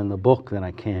detail in the book than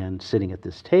I can sitting at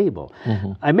this table.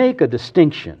 I make a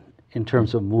distinction in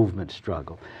terms of movement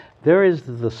struggle. There is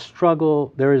the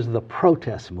struggle, there is the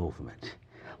protest movement,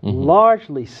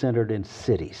 largely centered in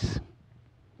cities.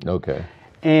 Okay.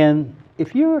 And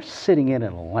if you're sitting in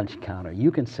at a lunch counter, you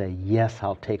can say, yes,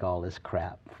 I'll take all this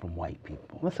crap from white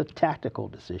people. That's a tactical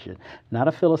decision, not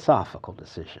a philosophical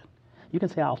decision. You can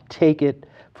say, I'll take it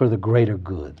for the greater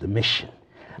good, the mission.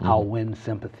 I'll win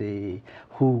sympathy.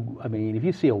 I mean, if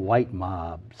you see a white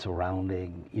mob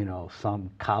surrounding, you know, some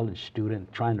college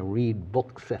student trying to read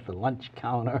books at the lunch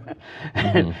counter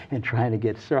and trying to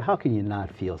get served, how can you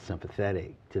not feel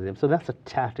sympathetic to them? So that's a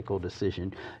tactical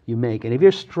decision you make. And if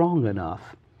you're strong enough,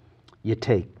 you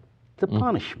take the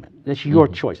punishment. That's your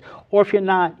choice. Or if you're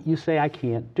not, you say, I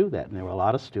can't do that. And there were a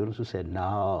lot of students who said,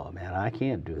 no, man, I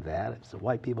can't do that. If the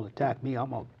white people attack me, I'm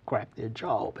going to crack their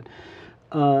jaw.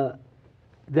 But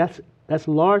that's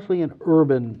largely an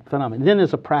urban phenomenon. Then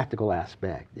there's a practical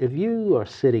aspect. If you are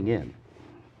sitting in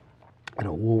at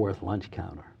a Woolworth lunch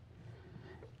counter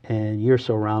and you're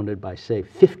surrounded by, say,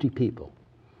 50 people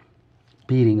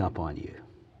beating up on you,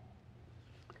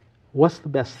 what's the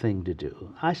best thing to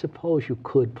do? I suppose you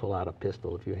could pull out a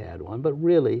pistol if you had one, but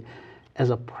really, as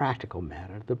a practical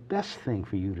matter, the best thing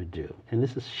for you to do, and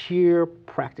this is sheer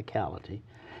practicality,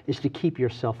 is to keep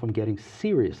yourself from getting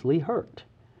seriously hurt,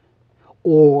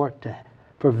 or to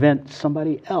prevent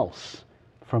somebody else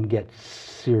from getting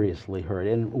seriously hurt.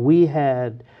 And we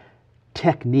had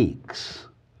techniques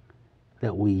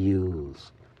that we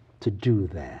use to do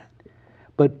that.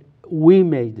 But we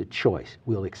made the choice.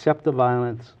 We'll accept the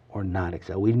violence or not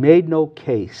accept. We made no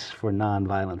case for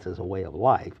nonviolence as a way of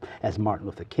life, as Martin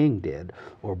Luther King did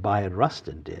or Bayard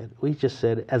Rustin did. We just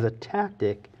said, as a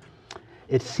tactic,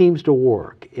 it seems to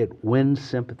work. It wins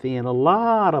sympathy, and a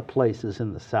lot of places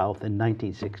in the South in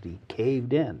 1960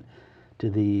 caved in to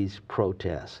these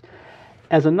protests.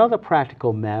 As another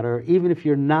practical matter, even if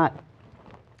you're not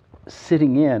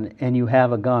sitting in and you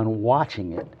have a gun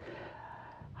watching it,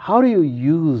 how do you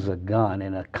use a gun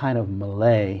in a kind of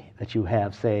melee that you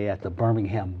have, say, at the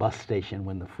Birmingham bus station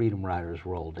when the Freedom Riders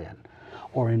rolled in?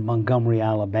 Or in Montgomery,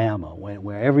 Alabama,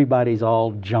 where everybody's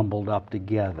all jumbled up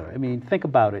together. I mean, think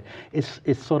about it.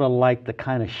 It's sort of like the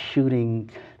kind of shooting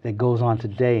that goes on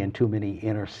today in too many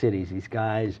inner cities. These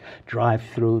guys drive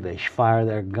through, they fire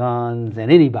their guns,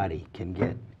 and anybody can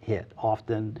get hit,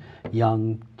 often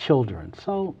young children.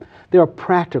 So there are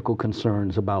practical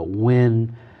concerns about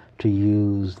when to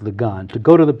use the gun. To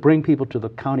bring people to the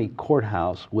county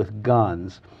courthouse with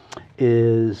guns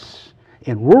is,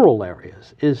 in rural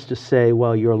areas, is to say,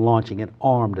 well, you're launching an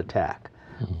armed attack.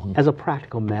 As a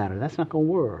practical matter, that's not going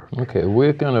to work. Okay,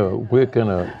 we're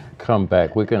gonna come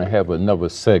back. We're gonna have another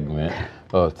segment.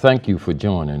 Thank you for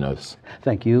joining us.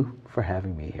 Thank you for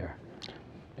having me here.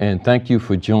 And thank you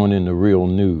for joining The Real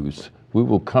News. We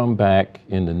will come back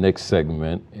in the next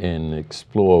segment and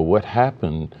explore what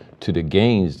happened to the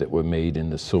gains that were made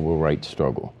in the civil rights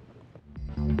struggle.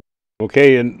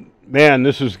 Okay, and man,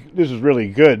 this is really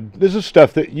good. This is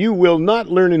stuff that you will not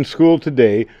learn in school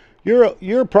today.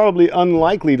 You're probably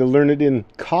unlikely to learn it in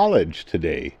college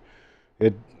today.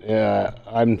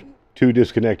 I'm too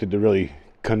disconnected to really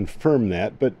confirm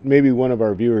that, but maybe one of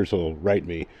our viewers will write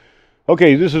me.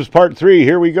 Okay, this is part 3.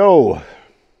 Here we go.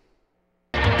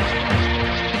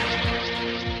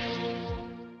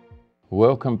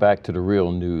 Welcome back to The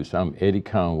Real News. I'm Eddie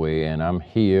Conway, and I'm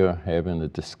here having a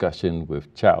discussion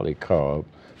with Charlie Cobb,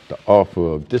 the author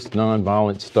of This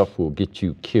Nonviolent Stuff Will Get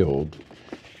You Killed.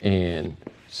 And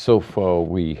so far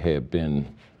we have been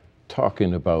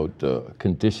talking about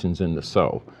conditions in the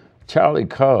South. Charlie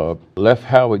Cobb left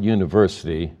Howard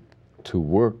University to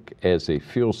work as a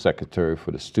field secretary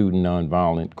for the Student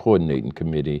Nonviolent Coordinating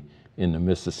Committee in the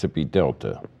Mississippi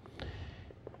Delta.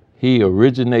 He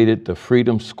originated the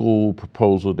Freedom School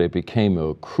proposal that became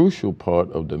a crucial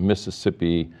part of the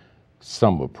Mississippi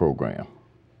Summer Program.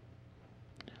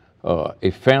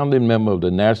 A founding member of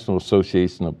the National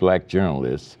Association of Black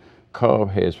Journalists, Cobb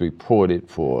has reported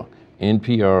for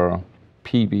NPR,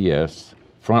 PBS,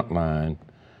 Frontline,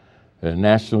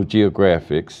 National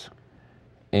Geographic,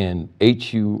 and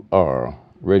HUR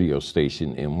radio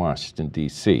station in Washington,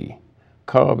 D.C.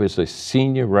 Cobb is a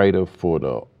senior writer for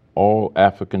the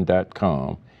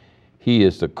allafrican.com. He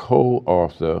is the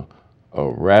co-author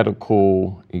of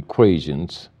Radical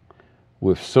Equations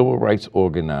with civil rights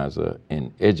organizer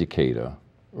and educator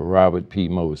Robert P.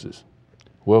 Moses.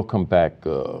 Welcome back,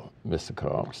 Mr.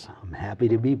 Cobbs. I'm happy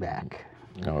to be back.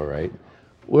 All right.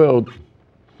 Well,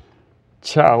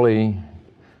 Charlie,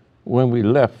 when we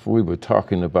left, we were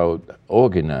talking about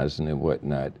organizing and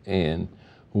whatnot, and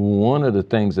one of the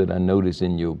things that I noticed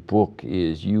in your book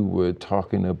is you were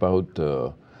talking about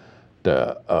the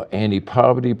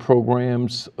anti-poverty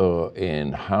programs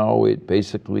and how it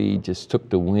basically just took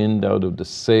the wind out of the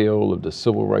sail of the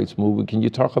civil rights movement. Can you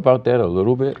talk about that a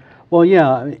little bit? Well,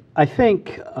 yeah, I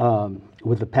think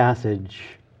with the passage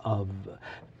of,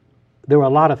 there were a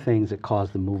lot of things that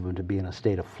caused the movement to be in a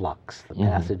state of flux. The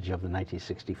passage of the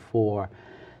 1964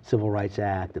 Civil Rights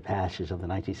Act, the passage of the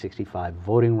 1965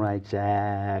 Voting Rights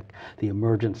Act, the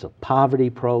emergence of poverty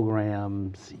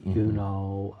programs, you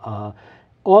know,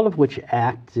 all of which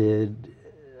acted,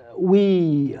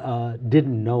 we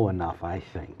didn't know enough, I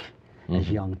think, as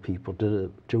young people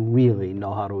to really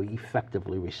know how to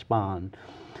effectively respond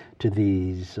to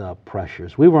these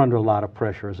pressures. We were under a lot of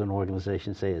pressure as an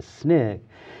organization, say as SNCC,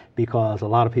 because a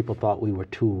lot of people thought we were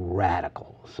too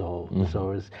radical. So,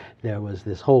 there was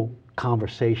this whole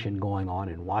conversation going on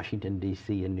in Washington,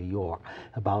 D.C. and New York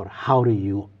about how do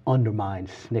you undermine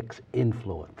SNCC's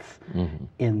influence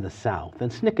in the South.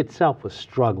 And SNCC itself was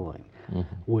struggling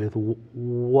with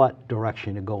what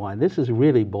direction to go on. This is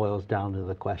really boils down to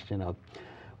the question of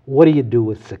what do you do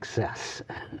with success?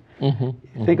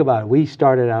 Think about it. We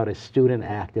started out as student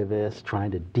activists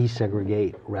trying to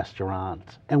desegregate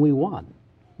restaurants, and we won.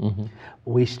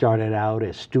 We started out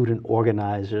as student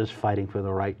organizers fighting for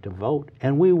the right to vote,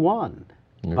 and we won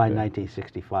by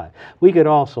 1965. We could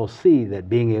also see that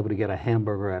being able to get a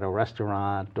hamburger at a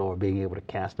restaurant or being able to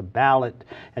cast a ballot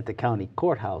at the county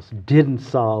courthouse didn't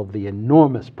solve the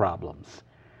enormous problems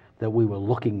that we were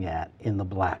looking at in the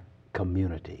black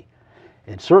community.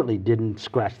 It certainly didn't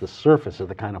scratch the surface of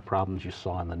the kind of problems you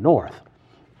saw in the North.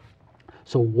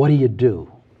 So what do you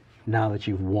do now that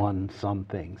you've won some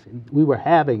things? And we were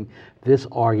having this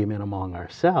argument among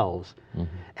ourselves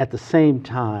at the same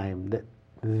time that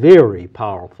very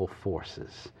powerful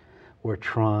forces were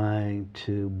trying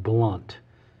to blunt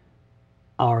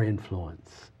our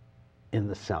influence in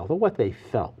the South, or what they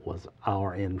felt was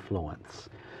our influence.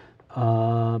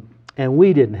 And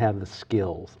we didn't have the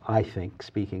skills, I think,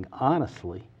 speaking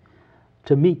honestly,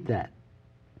 to meet that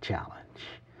challenge.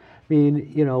 I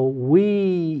mean, you know,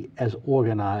 we as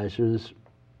organizers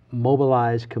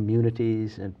mobilize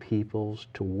communities and peoples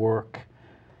to work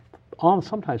on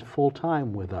sometimes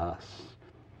full-time with us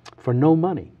for no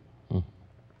money.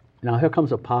 Now here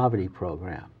comes a poverty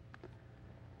program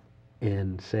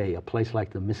in, say, a place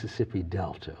like the Mississippi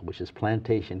Delta, which is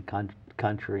plantation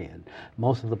country, and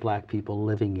most of the black people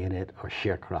living in it are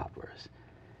sharecroppers.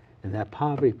 And that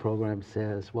poverty program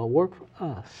says, well, work for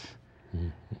us.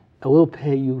 And we'll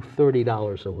pay you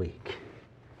 $30 a week.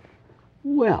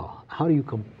 Well, how do you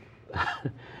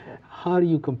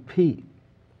compete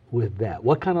with that?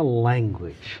 What kind of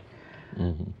language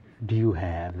do you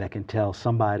have that can tell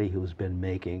somebody who's been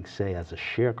making, say, as a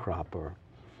sharecropper,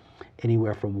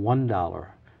 anywhere from $1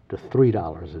 to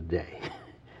 $3 a day,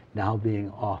 now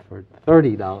being offered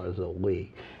 $30 a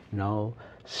week? You know,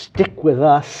 stick with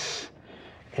us,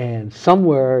 and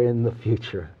somewhere in the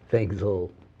future things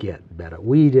will get better.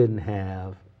 We didn't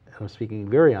have, and I'm speaking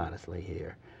very honestly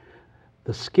here,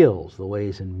 the skills, the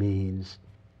ways and means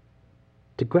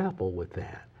to grapple with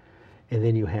that. And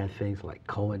then you had things like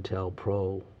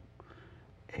COINTELPRO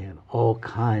and all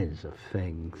kinds of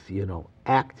things, you know,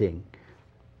 acting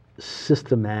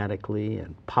systematically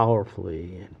and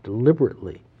powerfully and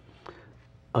deliberately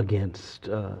against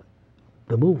the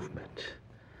movement,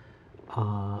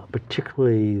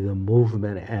 particularly the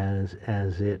movement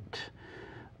as it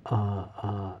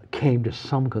came to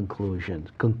some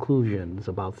conclusions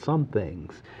about some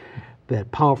things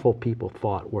that powerful people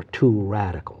thought were too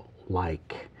radical,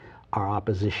 like our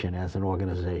opposition as an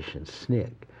organization,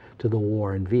 SNCC, to the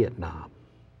war in Vietnam,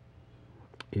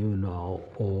 you know,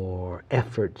 or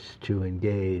efforts to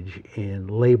engage in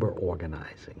labor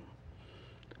organizing.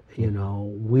 You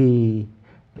know,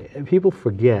 people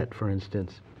forget, for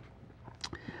instance,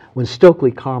 when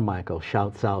Stokely Carmichael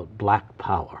shouts out Black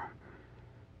Power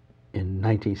in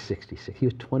 1966, he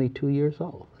was 22 years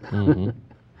old. Mm-hmm.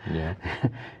 Yeah.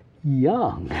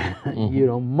 Young. Mm-hmm. You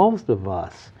know, most of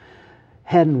us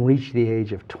hadn't reached the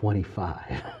age of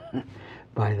 25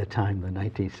 by the time the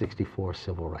 1964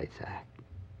 Civil Rights Act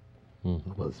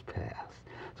was passed.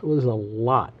 So there's a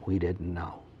lot we didn't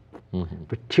know,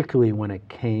 particularly when it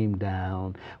came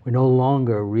down. We're no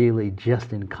longer really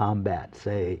just in combat,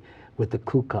 say, with the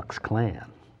Ku Klux Klan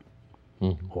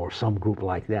or some group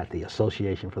like that, the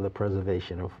Association for the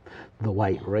Preservation of the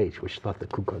White Race, which thought the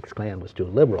Ku Klux Klan was too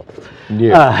liberal.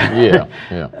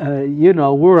 Yeah, you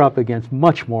know, we're up against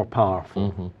much more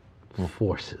powerful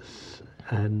forces.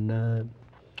 And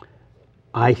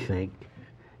I think,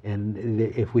 and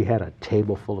if we had a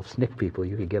table full of SNCC people,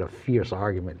 you could get a fierce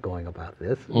argument going about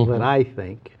this, but I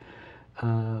think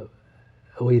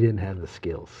we didn't have the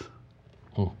skills.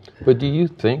 But do you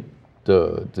think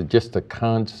just the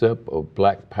concept of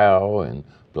Black power and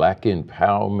Black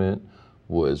empowerment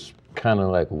was kind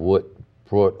of like what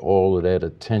brought all of that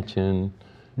attention?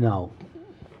 No.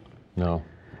 No.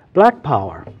 Black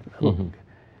power.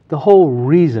 The whole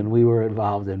reason we were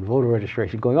involved in voter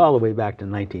registration, going all the way back to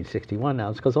 1961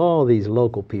 now, is because all these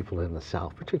local people in the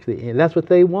South, particularly, that's what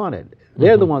they wanted.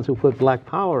 They're the ones who put Black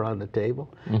power on the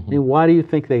table. I mean, why do you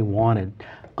think they wanted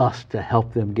us to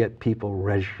help them get people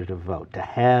registered to vote, to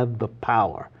have the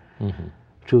power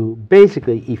to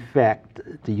basically effect,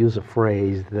 to use a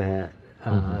phrase that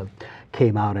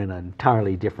came out in an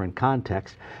entirely different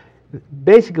context,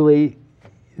 basically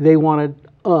they wanted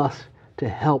us to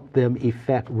help them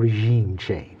effect regime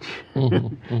change.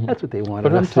 That's what they wanted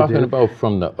But I'm us to do. talking about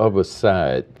from the other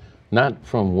side, not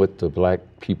from what the Black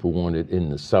people wanted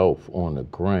in the South on the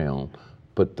ground,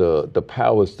 but the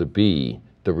powers to be,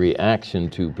 the reaction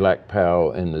to Black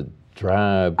power and the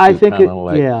drive to kind of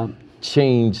like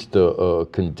change the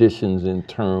conditions in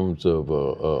terms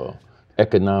of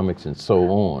economics and so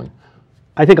on.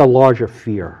 I think a larger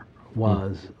fear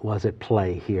was at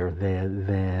play here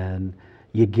than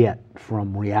you get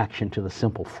from reaction to the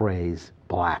simple phrase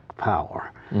Black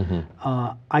power.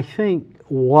 I think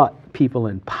what people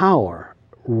in power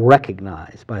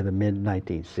recognized by the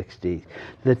mid-1960s,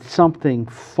 that something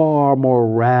far more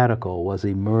radical was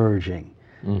emerging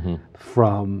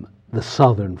from the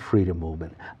Southern freedom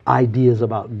movement. Ideas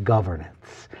about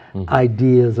governance,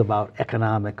 ideas about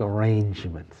economic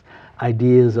arrangements,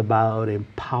 ideas about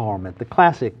empowerment. The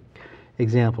classic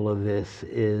example of this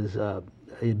is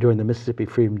during the Mississippi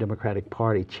Freedom Democratic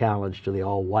Party challenge to the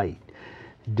all-white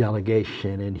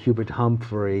delegation, and Hubert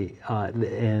Humphrey,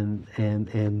 and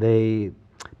they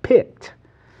picked,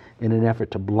 in an effort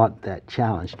to blunt that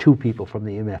challenge, 2 people from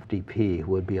the MFDP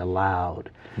who would be allowed.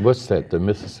 What's that, the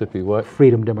Mississippi what?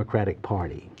 Freedom Democratic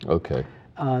Party. Okay.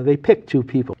 They picked 2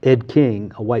 people, Ed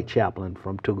King, a white chaplain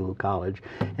from Tougaloo College,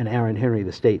 and Aaron Henry,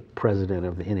 the state president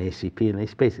of the NACP, and they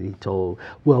basically told,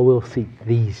 well, we'll seek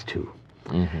these 2.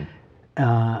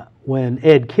 When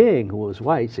Ed King, who was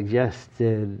white,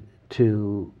 suggested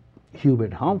to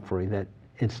Hubert Humphrey that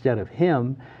instead of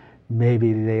him,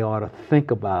 maybe they ought to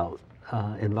think about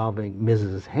involving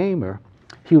Mrs. Hamer,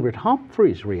 Hubert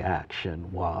Humphrey's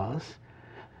reaction was,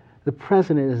 the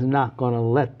president is not going to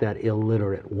let that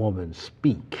illiterate woman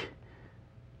speak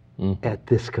at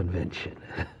this convention.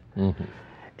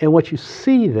 And what you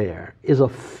see there is a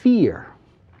fear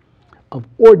of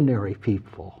ordinary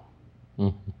people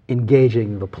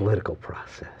engaging the political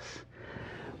process.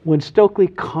 When Stokely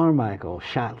Carmichael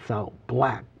shouts out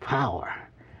Black power,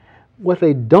 what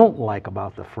they don't like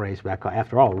about the phrase Black power,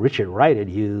 after all, Richard Wright had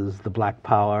used the Black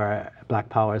power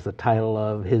as the title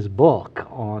of his book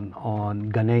on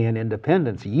Ghanaian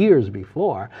independence years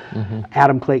before.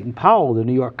 Adam Clayton Powell, the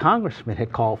New York congressman,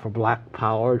 had called for Black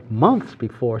power months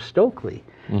before Stokely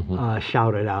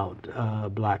shouted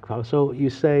out Black power. So you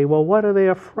say, well, what are they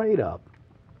afraid of?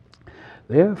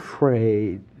 They're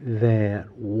afraid that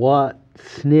what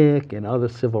SNCC and other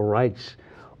civil rights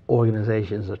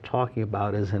organizations are talking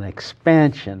about is an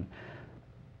expansion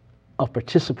of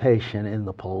participation in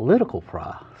the political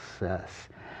process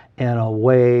in a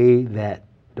way that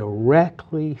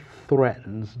directly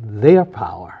threatens their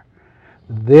power,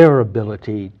 their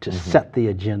ability to set the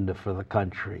agenda for the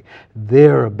country,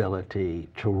 their ability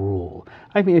to rule.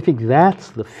 I mean, I think that's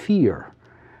the fear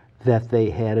that they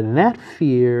had, and that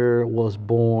fear was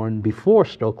born before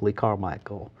Stokely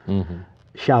Carmichael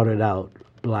shouted out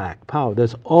black power.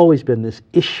 There's always been this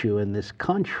issue in this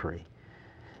country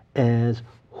as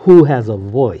who has a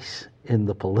voice in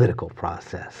the political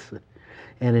process,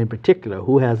 and in particular,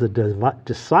 who has a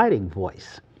deciding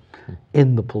voice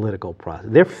in the political process.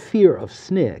 Their fear of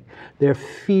SNCC, their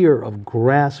fear of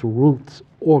grassroots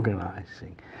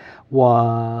organizing,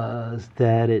 was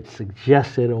that it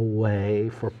suggested a way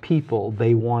for people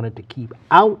they wanted to keep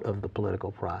out of the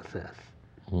political process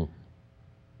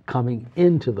coming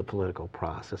into the political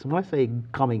process. And when I say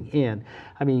coming in,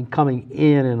 I mean coming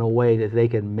in a way that they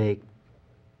can make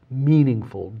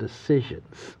meaningful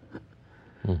decisions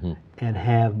and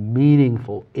have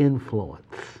meaningful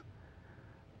influence,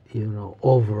 you know,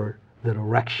 over the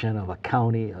direction of a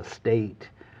county, a state,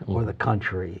 or the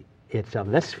country itself.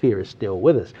 That fear is still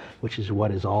with us, which is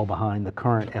what is all behind the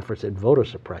current efforts at voter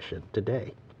suppression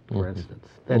today, for instance.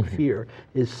 That fear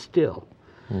is still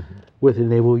with it.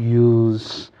 They will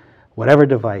use whatever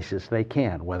devices they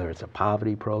can, whether it's a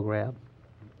poverty program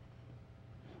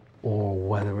or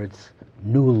whether it's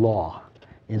new law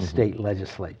in state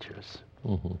legislatures.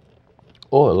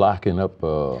 Or locking up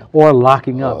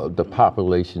the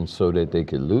population so that they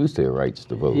could lose their rights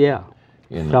to vote. Yeah,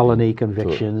 felony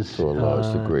convictions. To a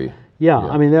large degree. Yeah,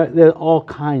 I mean, there are all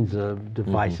kinds of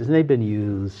devices, and they've been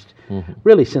used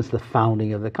really since the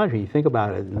founding of the country. You think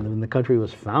about it, when the country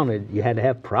was founded, you had to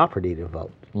have property to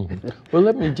vote. Well,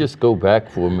 let me just go back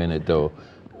for a minute, though.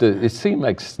 It seemed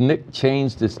like SNCC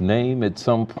changed its name at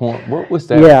some point. What was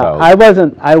that about? I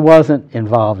wasn't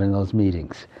involved in those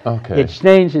meetings. Okay. It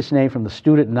changed its name from the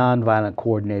Student Nonviolent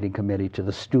Coordinating Committee to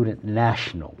the Student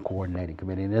National Coordinating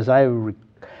Committee. And as I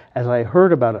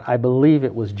heard about it, I believe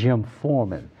it was Jim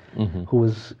Foreman,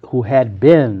 who had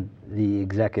been the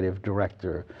executive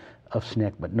director of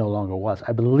SNCC, but no longer was.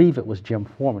 I believe it was Jim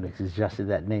Foreman who suggested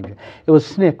that name. It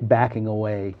was SNCC backing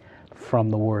away from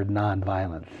the word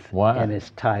nonviolence in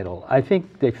its title. I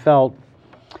think they felt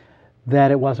that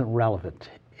it wasn't relevant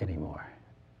anymore.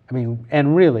 I mean,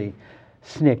 and really,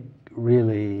 SNCC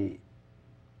really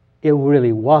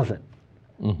wasn't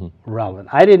relevant.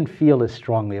 I didn't feel as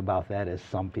strongly about that as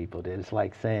some people did. It's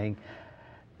like saying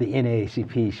the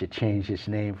NAACP should change its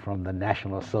name from the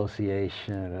National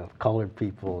Association of Colored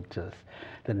People to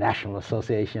the National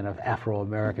Association of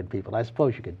Afro-American People. I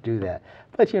suppose you could do that,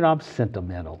 but you know, I'm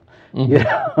sentimental. You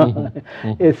know,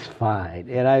 it's fine.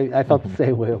 And I felt the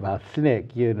same way about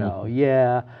SNCC. You know,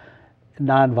 yeah,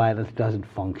 nonviolence doesn't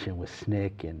function with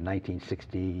SNCC in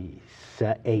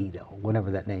 1968 or whenever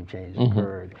that name change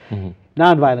occurred.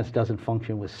 Nonviolence doesn't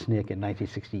function with SNCC in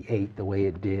 1968 the way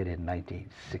it did in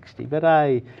 1960. But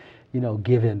I, you know,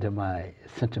 give in to my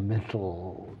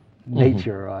sentimental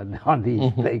nature on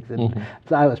these things, and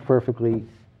so I was perfectly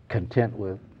content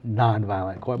with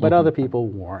nonviolent court, but other people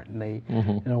weren't, and they,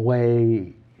 in a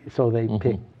way, so they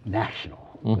picked national,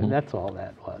 and that's all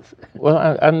that was.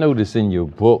 Well, I noticed in your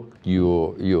book,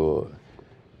 you're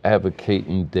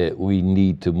advocating that we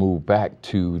need to move back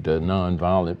to the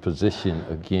nonviolent position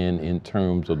again in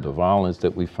terms of the violence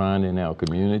that we find in our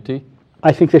community.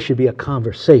 I think there should be a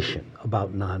conversation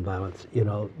about nonviolence, you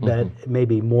know, that may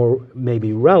be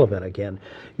relevant again.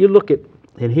 You look at,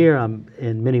 and here I'm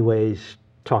in many ways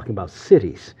talking about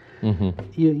cities.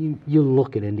 You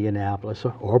look at Indianapolis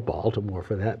or Baltimore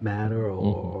for that matter,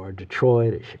 or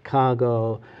Detroit or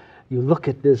Chicago. You look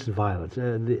at this violence.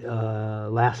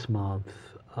 Last month,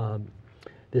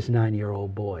 this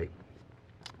 9-year-old boy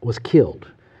was killed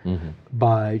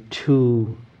by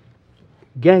 2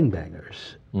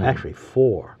 gangbangers. Actually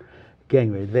 4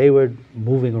 gangbangers. They were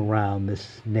moving around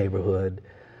this neighborhood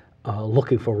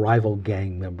looking for rival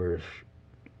gang members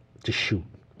to shoot.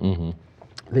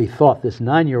 They thought this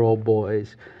 9-year-old boy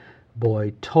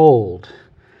told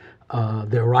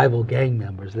their rival gang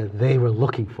members that they were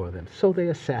looking for them. So they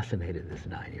assassinated this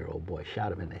 9-year-old boy,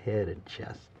 shot him in the head and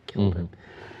chest, killed him.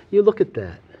 You look at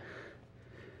that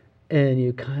and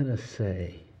you kind of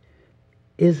say,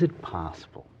 is it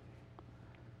possible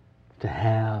to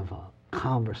have a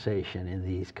conversation in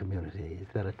these communities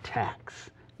that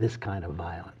attacks this kind of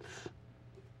violence?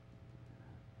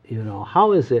 You know,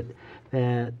 how is it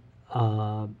that,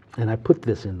 and I put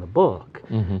this in the book,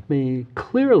 I mean,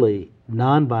 clearly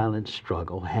nonviolent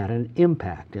struggle had an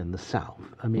impact in the South.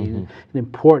 I mean, an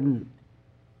important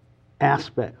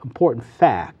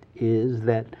fact is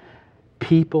that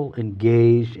people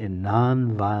engaged in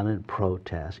nonviolent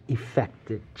protests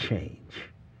effected change.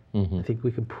 I think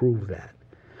we can prove that.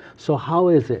 So how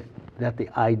is it that the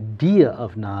idea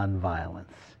of nonviolence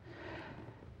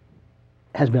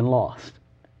has been lost?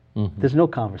 There's no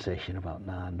conversation about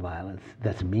nonviolence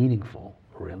that's meaningful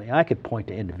really. I could point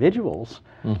to individuals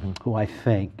who I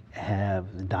think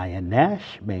have, Diane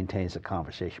Nash maintains a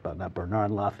conversation about that,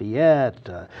 Bernard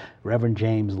Lafayette, Reverend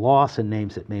James Lawson,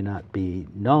 names that may not be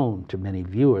known to many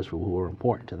viewers who were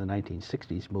important to the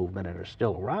 1960s movement and are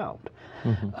still around.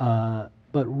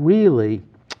 But really,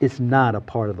 it's not a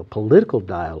part of the political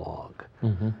dialogue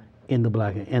in the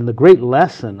Black. And the great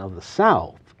lesson of the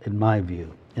South, in my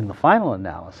view, in the final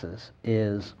analysis,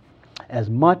 is as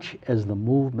much as the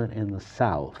movement in the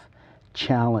South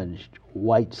challenged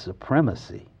white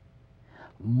supremacy,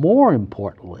 more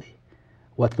importantly,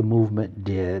 what the movement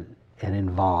did and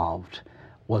involved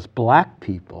was black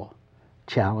people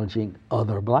challenging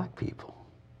other black people.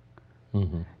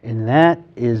 And that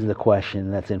is the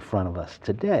question that's in front of us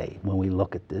today when we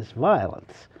look at this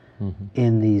violence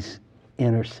in these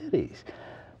inner cities.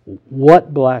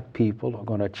 What black people are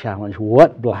going to challenge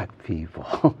what black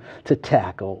people to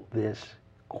tackle this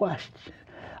question?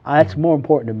 It's more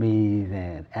important to me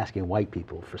than asking white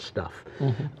people for stuff.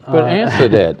 But answer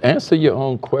that. Answer your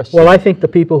own question. Well, I think the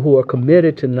people who are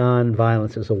committed to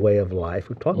nonviolence as a way of life,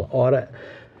 we talk about, ought to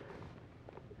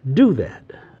do that.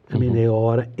 I mean, they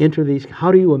ought to enter these.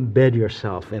 How do you embed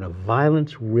yourself in a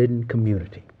violence-ridden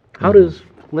community? How does,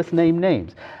 let's name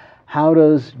names, how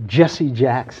does Jesse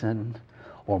Jackson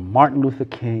or Martin Luther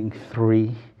King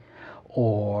III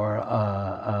or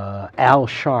Al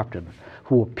Sharpton,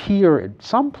 who appear in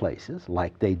some places,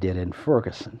 like they did in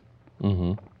Ferguson,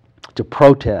 to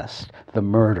protest the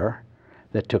murder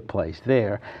that took place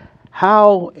there,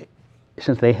 how,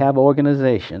 since they have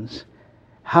organizations,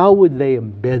 how would they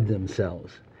embed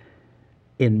themselves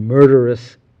in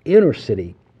murderous inner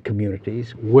city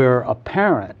communities where a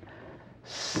parent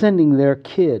sending their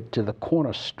kid to the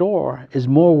corner store is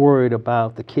more worried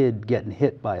about the kid getting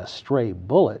hit by a stray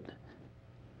bullet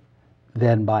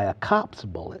than by a cop's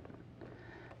bullet?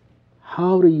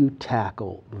 How do you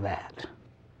tackle that?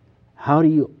 How do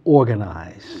you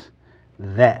organize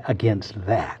that against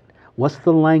that? What's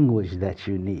the language that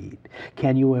you need?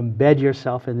 Can you embed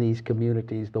yourself in these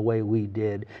communities the way we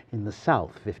did in the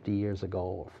South 50 years ago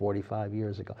or 45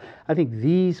 years ago? I think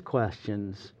these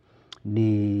questions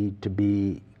need to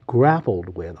be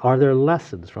grappled with. Are there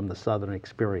lessons from the Southern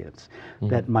experience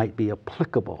that might be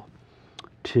applicable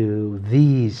to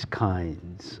these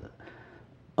kinds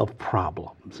of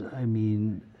problems? I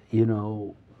mean, you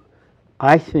know,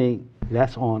 I think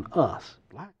that's on us.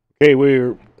 Okay,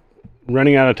 we're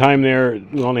running out of time there.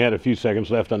 We only had a few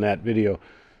seconds left on that video.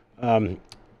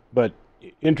 But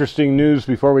interesting news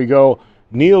before we go.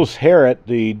 Niels Harrit,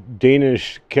 the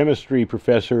Danish chemistry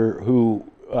professor who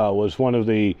was one of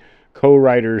the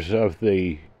co-writers of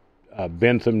the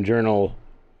Bentham Journal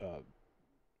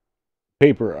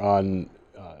paper on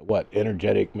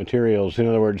energetic materials, in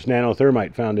other words,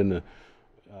 nanothermite found in the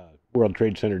World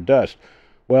Trade Center dust.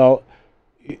 Well,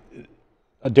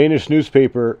 a Danish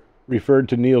newspaper referred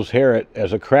to Niels Harrit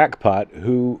as a crackpot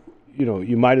who, you know,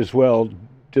 you might as well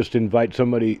just invite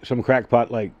somebody, some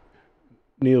crackpot like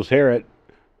Niels Harrit,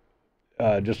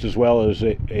 just as well as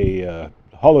a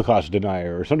Holocaust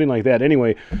denier or something like that.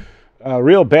 Anyway,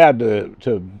 real bad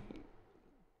to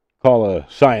call a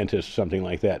scientist something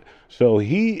like that. So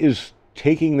he is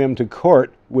taking them to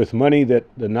court with money that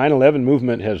the 9/11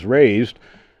 movement has raised.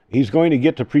 He's going to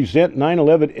get to present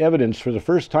 9/11 evidence for the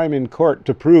first time in court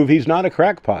to prove he's not a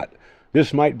crackpot.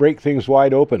 This might break things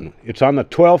wide open. It's on the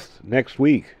 12th next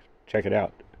week. Check it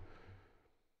out.